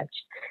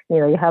far-fetched.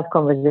 You have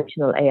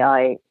conversational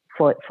AI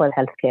for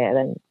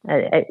healthcare,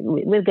 and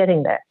we're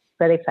getting there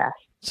very fast.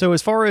 So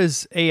as far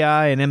as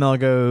AI and ML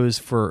goes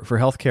for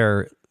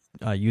healthcare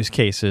use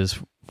cases,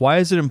 why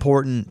is it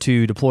important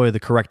to deploy the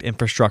correct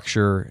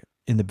infrastructure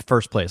in the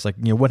first place? Like,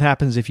 what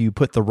happens if you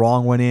put the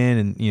wrong one in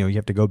and, you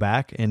have to go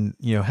back? And,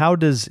 how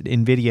does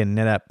NVIDIA and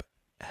NetApp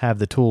have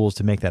the tools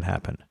to make that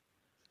happen?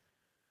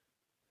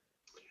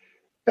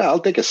 Yeah, I'll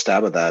take a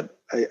stab at that.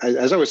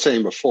 As I was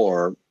saying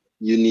before,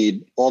 you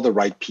need all the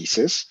right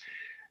pieces.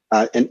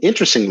 And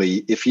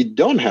interestingly, if you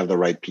don't have the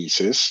right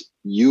pieces,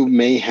 you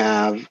may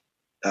have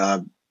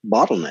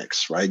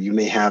bottlenecks, right? You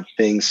may have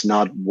things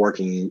not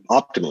working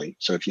optimally.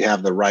 So if you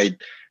have the right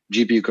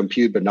GPU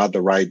compute, but not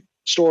the right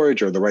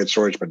storage, or the right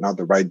storage, but not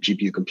the right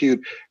GPU compute,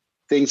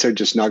 things are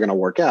just not going to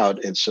work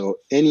out. And so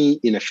any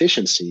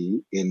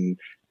inefficiency in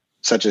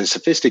such a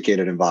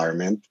sophisticated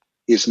environment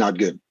is not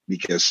good,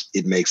 because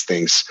it makes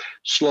things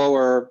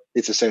slower.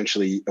 It's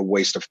essentially a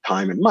waste of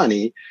time and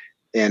money.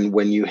 And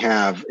when you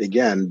have,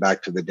 again,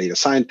 back to the data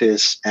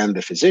scientists and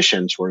the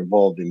physicians who are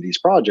involved in these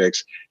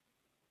projects,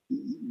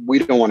 we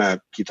don't want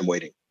to keep them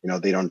waiting.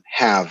 They don't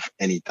have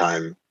any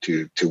time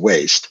to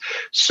waste.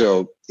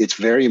 So it's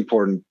very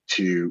important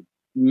to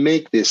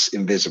make this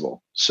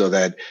invisible, so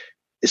that,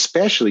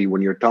 especially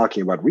when you're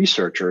talking about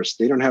researchers,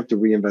 they don't have to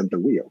reinvent the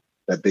wheel,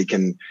 that they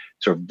can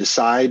sort of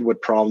decide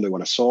what problem they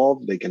want to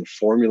solve. They can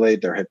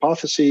formulate their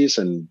hypotheses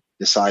and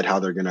decide how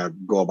they're going to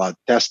go about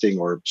testing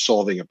or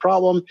solving a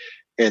problem,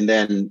 and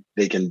then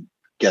they can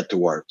get to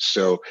work.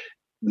 So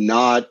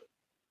not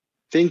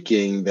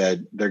thinking that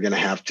they're going to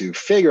have to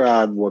figure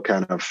out what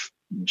kind of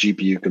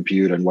GPU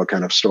compute and what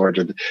kind of storage.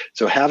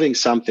 So having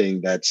something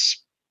that's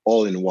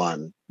all in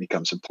one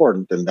becomes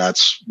important. And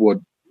that's what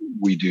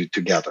we do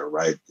together,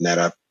 right?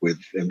 NetApp with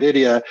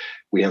NVIDIA,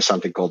 we have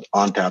something called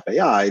ONTAP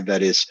AI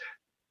that is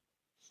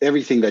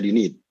everything that you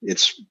need.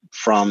 It's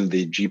from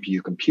the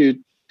GPU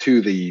compute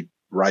to the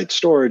right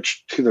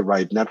storage, to the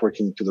right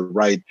networking, to the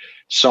right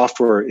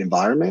software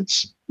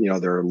environments.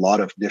 There are a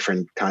lot of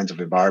different kinds of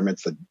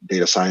environments that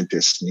data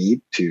scientists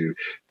need to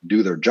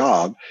do their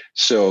job.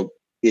 So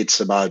it's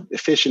about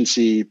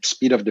efficiency,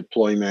 speed of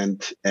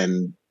deployment,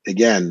 and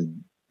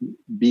again,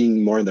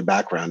 being more in the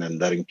background and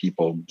letting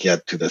people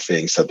get to the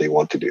things that they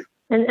want to do.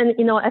 And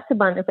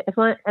Esteban, if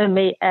I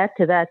may add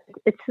to that,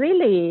 it's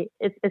really,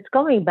 it's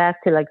going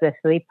back to like the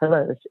three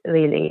pillars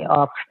really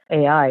of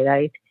AI,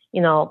 right?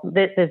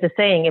 There's a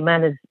saying, a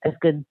man is as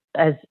good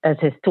as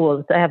his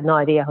tools. I have no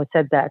idea who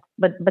said that,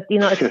 but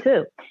it's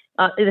true.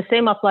 The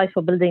same applies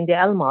for building the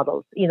L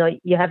models.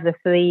 You have the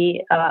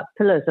three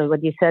pillars of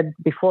what you said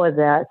before,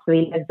 the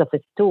three legs of a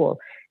stool.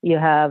 You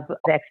have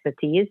the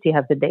expertise, you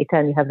have the data,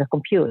 and you have the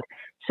compute.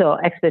 So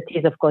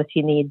expertise, of course,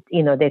 you need,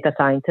 data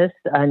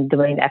scientists and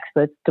domain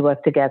experts to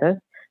work together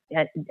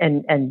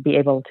and be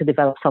able to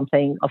develop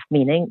something of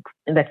meaning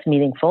that's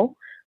meaningful.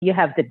 You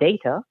have the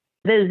data.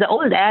 There's the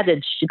old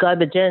adage,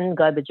 garbage in,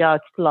 garbage out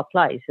still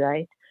applies,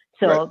 right?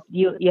 So right.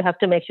 You have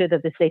to make sure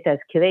that this data is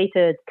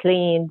curated,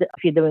 cleaned.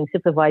 If you're doing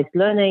supervised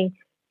learning,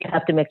 you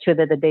have to make sure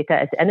that the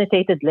data is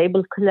annotated,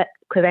 labeled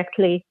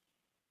correctly.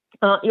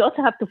 You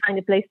also have to find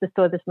a place to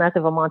store this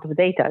massive amount of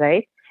data,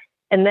 right?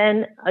 And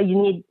then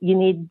you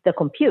need the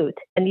compute,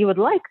 and you would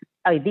like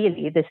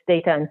ideally this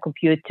data and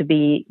compute to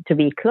be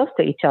close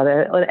to each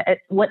other, or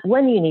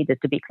when you need it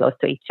to be close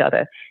to each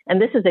other.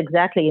 And this is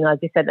exactly, as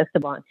you said,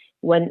 Esteban,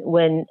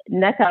 when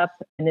NetApp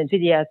and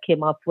NVIDIA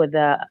came up with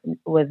the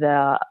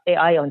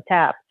AI on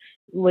tap,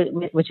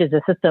 which is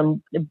a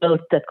system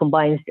built that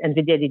combines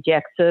NVIDIA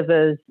DGX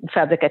servers,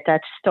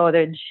 fabric-attached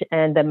storage,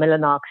 and the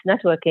Mellanox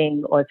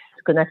networking or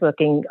Cisco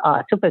networking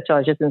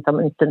superchargers in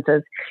some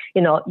instances.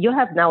 You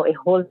have now a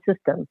whole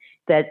system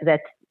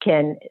that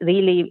can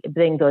really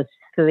bring those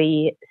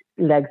three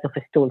legs of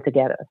a stool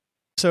together.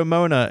 So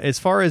Mona, as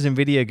far as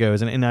NVIDIA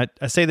goes, and I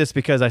say this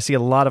because I see a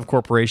lot of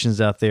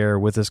corporations out there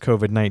with this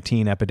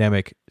COVID-19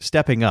 epidemic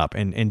stepping up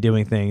and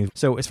doing things.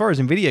 So as far as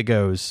NVIDIA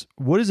goes,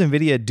 what is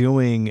NVIDIA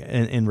doing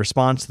in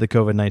response to the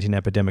COVID-19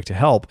 epidemic to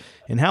help?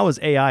 And how is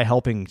AI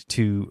helping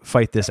to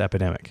fight this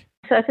epidemic?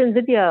 So at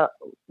NVIDIA,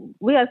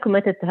 we are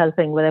committed to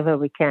helping wherever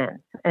we can.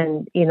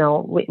 And,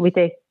 we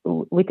take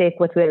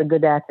what we're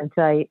good at and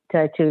try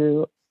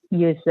to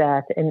use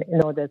that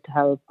in order to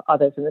help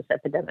others in this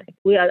epidemic.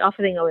 We are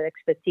offering our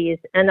expertise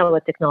and our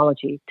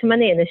technology to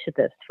many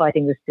initiatives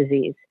fighting this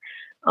disease.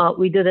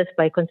 We do this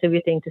by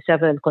contributing to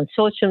several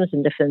consortiums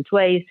in different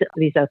ways.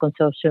 These are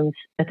consortiums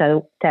that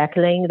are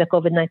tackling the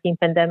COVID-19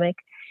 pandemic.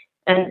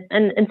 And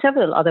in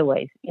several other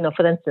ways.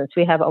 For instance,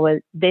 we have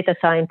our data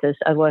scientists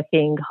are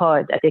working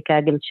hard at the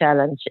Kaggle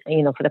Challenge,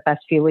 for the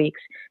past few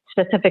weeks,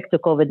 specific to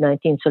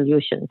COVID-19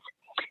 solutions.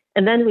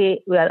 And then we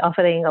are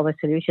offering our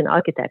solution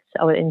architects,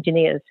 our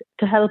engineers,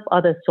 to help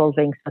others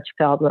solving such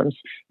problems,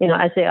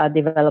 as they are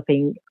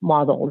developing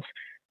models.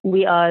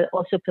 We are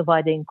also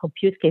providing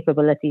compute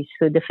capabilities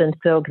through different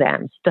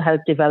programs to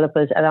help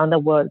developers around the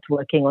world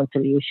working on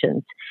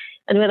solutions.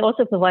 And we're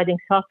also providing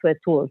software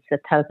tools that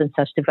help in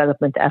such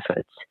development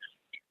efforts.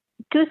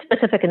 Two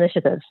specific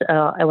initiatives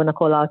I want to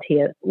call out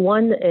here.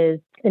 One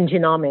is in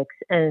genomics,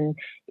 and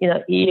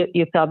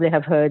you probably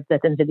have heard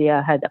that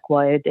NVIDIA had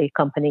acquired a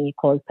company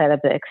called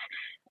Parabricks.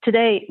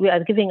 Today, we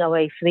are giving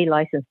away free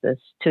licenses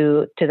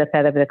to the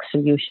Parabricks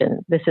solution.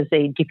 This is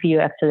a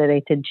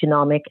GPU-accelerated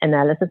genomic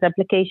analysis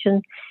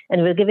application,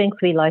 and we're giving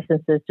free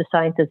licenses to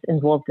scientists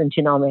involved in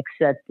genomics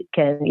that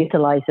can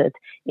utilize it,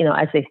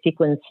 as they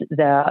sequence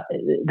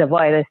the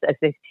virus, as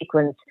they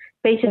sequence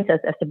patients, as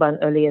Esteban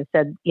earlier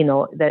said,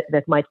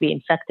 that might be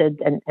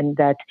infected, and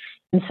that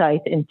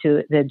insight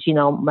into the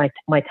genome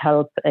might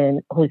help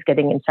in who's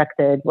getting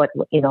infected, what's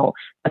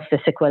the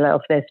sequela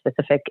of their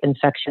specific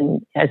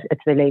infection as it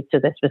relates to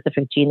the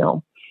specific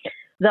genome.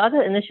 The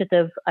other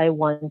initiative I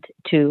want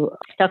to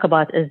talk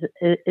about is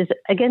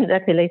again,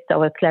 that relates to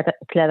our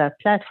Clara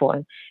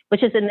platform,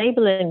 which is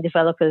enabling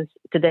developers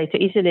today to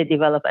easily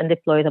develop and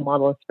deploy the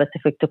models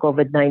specific to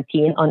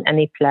COVID-19 on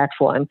any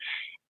platform.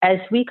 As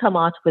we come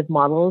out with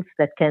models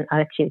that can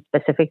actually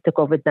specific to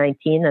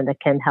COVID-19 and that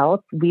can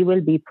help, we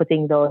will be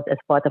putting those as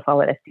part of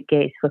our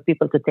SDKs for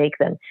people to take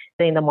them,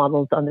 train the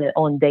models on their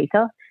own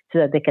data so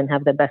that they can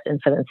have the best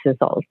inference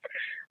results.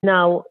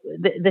 Now,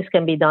 this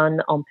can be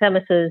done on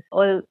premises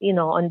or,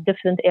 on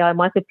different AI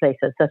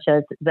marketplaces, such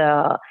as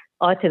the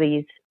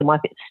Arteries, the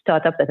market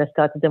startup that has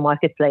started the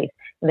marketplace,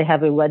 and they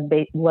have a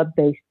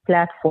web-based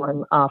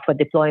platform for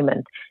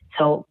deployment.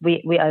 So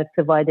we are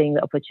providing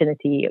the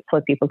opportunity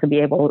for people to be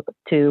able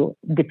to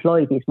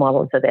deploy these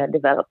models that they are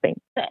developing.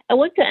 I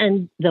want to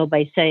end, though,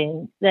 by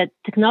saying that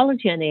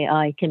technology and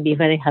AI can be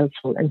very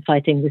helpful in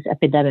fighting this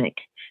epidemic.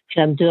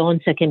 From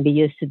drones that can be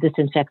used to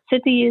disinfect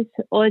cities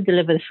or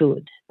deliver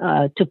food,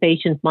 to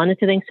patient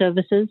monitoring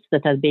services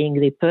that are being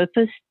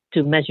repurposed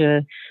to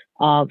measure,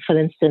 for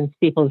instance,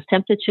 people's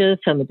temperature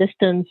from a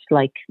distance,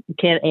 like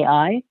Care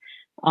AI,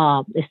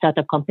 a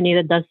startup company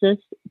that does this,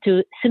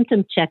 to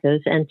symptom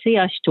checkers and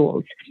triage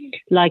tools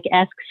like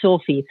Ask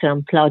Sophie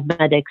from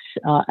CloudMedics,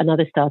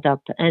 another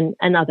startup, and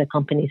other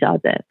companies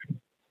out there.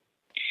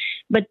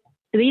 But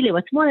really,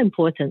 what's more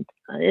important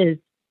is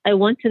I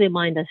want to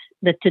remind us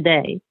that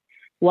today,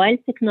 while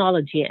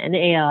technology and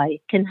AI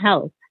can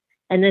help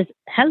and is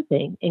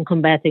helping in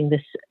combating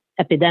this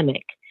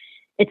epidemic,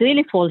 it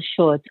really falls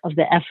short of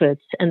the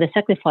efforts and the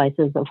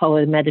sacrifices of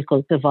our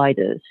medical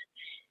providers.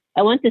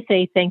 I want to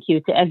say thank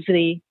you to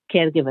every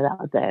caregiver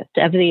out there,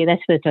 to every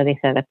respiratory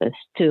therapist,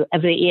 to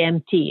every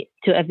EMT,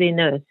 to every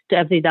nurse, to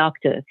every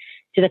doctor,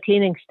 to the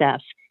cleaning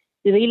staff,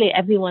 to really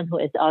everyone who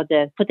is out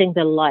there putting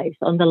their lives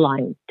on the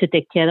line to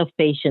take care of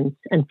patients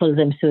and pull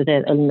them through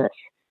their illness.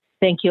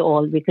 Thank you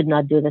all. We could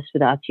not do this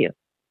without you.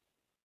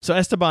 So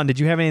Esteban, did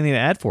you have anything to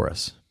add for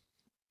us?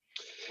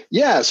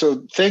 Yeah,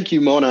 so thank you,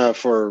 Mona,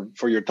 for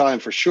your time,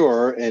 for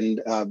sure.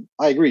 And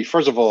I agree.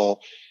 First of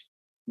all,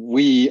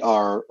 we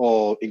are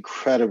all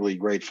incredibly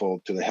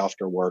grateful to the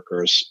healthcare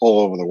workers all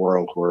over the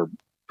world who are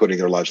putting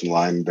their lives on the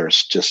line.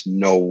 There's just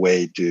no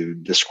way to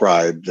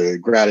describe the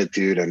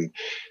gratitude and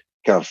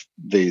kind of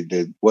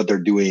the what they're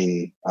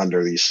doing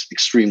under these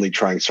extremely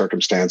trying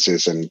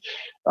circumstances, and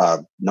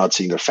not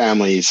seeing their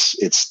families.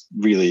 It's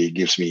really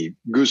gives me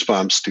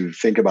goosebumps to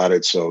think about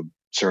it. So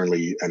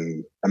certainly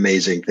an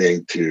amazing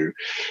thing to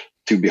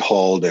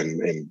behold,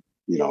 and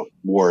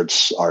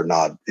words are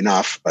not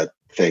enough, but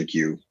thank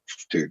you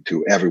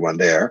to everyone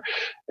there.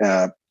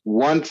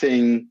 One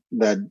thing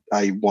that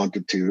I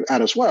wanted to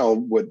add as well,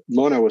 what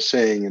Mona was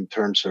saying in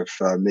terms of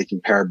making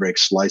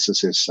Parabricks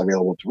licenses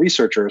available to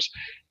researchers,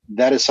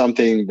 that is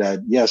something that,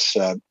 yes,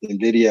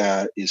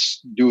 NVIDIA is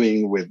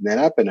doing with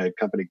NetApp and a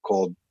company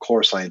called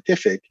Core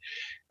Scientific.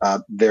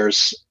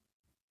 There's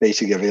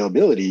basic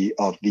availability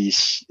of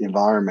these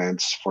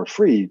environments for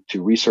free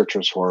to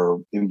researchers who are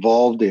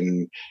involved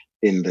in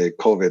the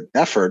COVID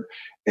effort.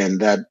 And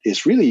that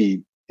is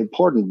really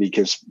important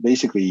because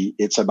basically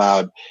it's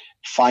about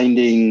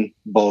finding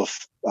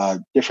both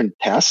different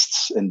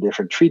tests and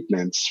different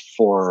treatments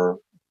for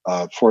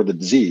the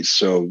disease.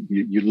 So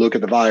you look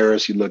at the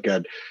virus, you look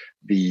at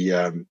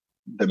the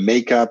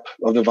makeup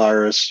of the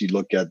virus, you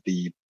look at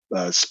the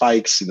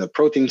spikes, the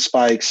protein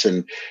spikes,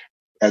 and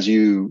as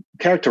you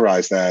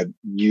characterize that,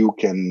 you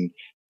can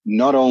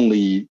not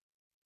only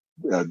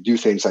do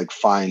things like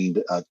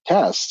find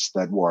tests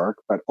that work,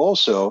 but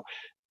also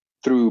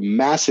through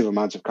massive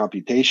amounts of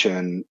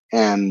computation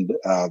and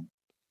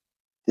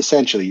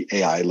essentially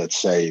AI,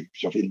 let's say,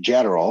 in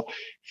general,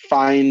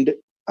 find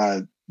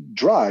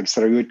drugs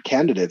that are good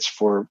candidates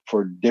for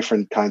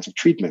different kinds of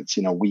treatments.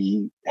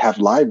 We have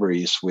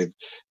libraries with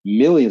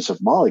millions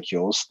of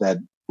molecules that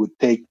would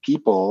take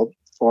people,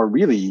 or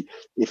really,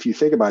 if you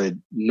think about it,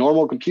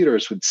 normal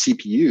computers with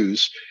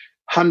CPUs,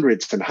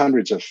 hundreds and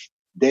hundreds of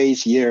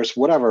days, years,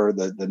 whatever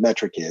the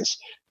metric is.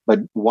 But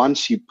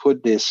once you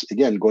put this,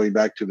 again, going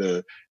back to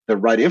the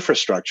right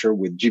infrastructure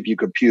with GPU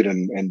compute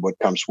and what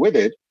comes with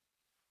it,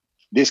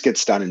 this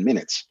gets done in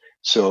minutes.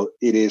 So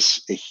it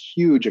is a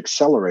huge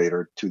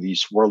accelerator to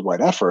these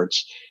worldwide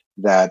efforts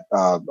that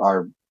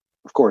are,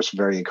 of course,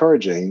 very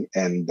encouraging.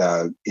 And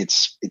it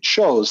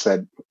shows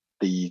that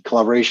the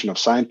collaboration of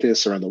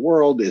scientists around the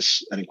world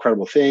is an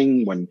incredible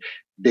thing when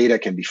data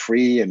can be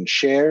free and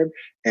shared.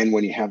 And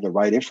when you have the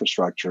right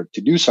infrastructure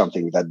to do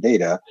something with that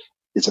data,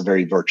 it's a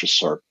very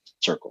virtuous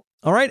circle.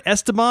 All right,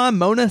 Esteban,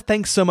 Mona,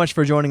 thanks so much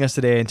for joining us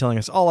today and telling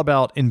us all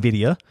about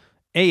NVIDIA,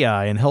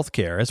 AI, and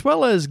healthcare, as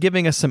well as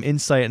giving us some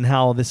insight on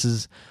how this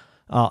is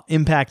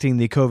impacting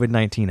the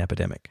COVID-19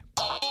 epidemic.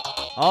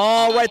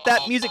 All right,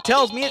 that music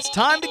tells me it's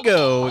time to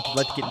go. If you'd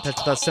like to get in touch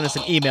with us, send us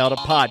an email to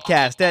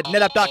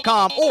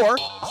podcast@netapp.com or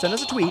send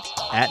us a tweet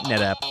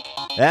 @netapp.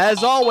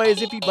 As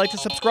always, if you'd like to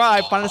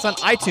subscribe, find us on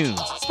iTunes,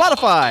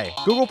 Spotify,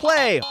 Google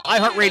Play,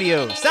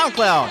 iHeartRadio,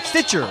 SoundCloud,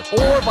 Stitcher,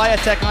 or via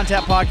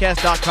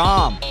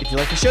TechOnTapPodcast.com. If you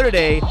like the show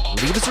today,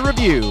 leave us a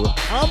review.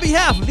 On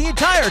behalf of the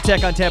entire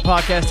Tech on Tap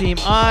podcast team,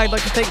 I'd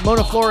like to thank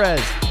Mona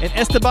Flores and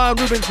Esteban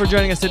Rubens for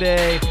joining us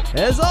today.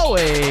 As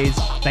always,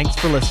 thanks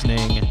for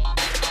listening.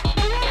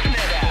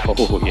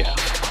 Oh, yeah.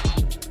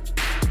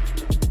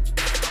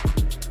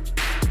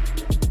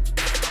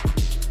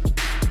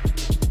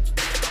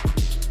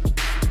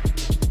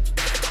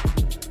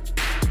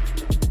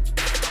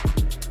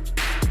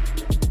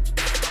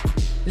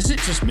 Is it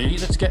just me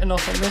that's getting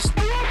off on this?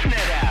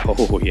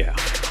 Oh, yeah.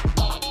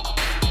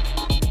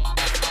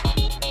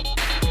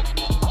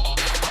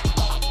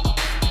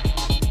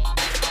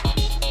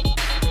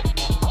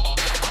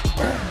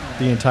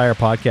 The entire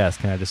podcast,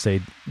 can I just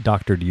say,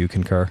 Doctor, do you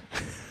concur?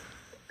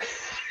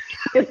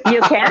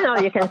 You can,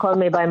 or you can call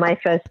me by my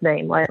first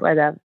name,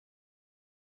 whatever.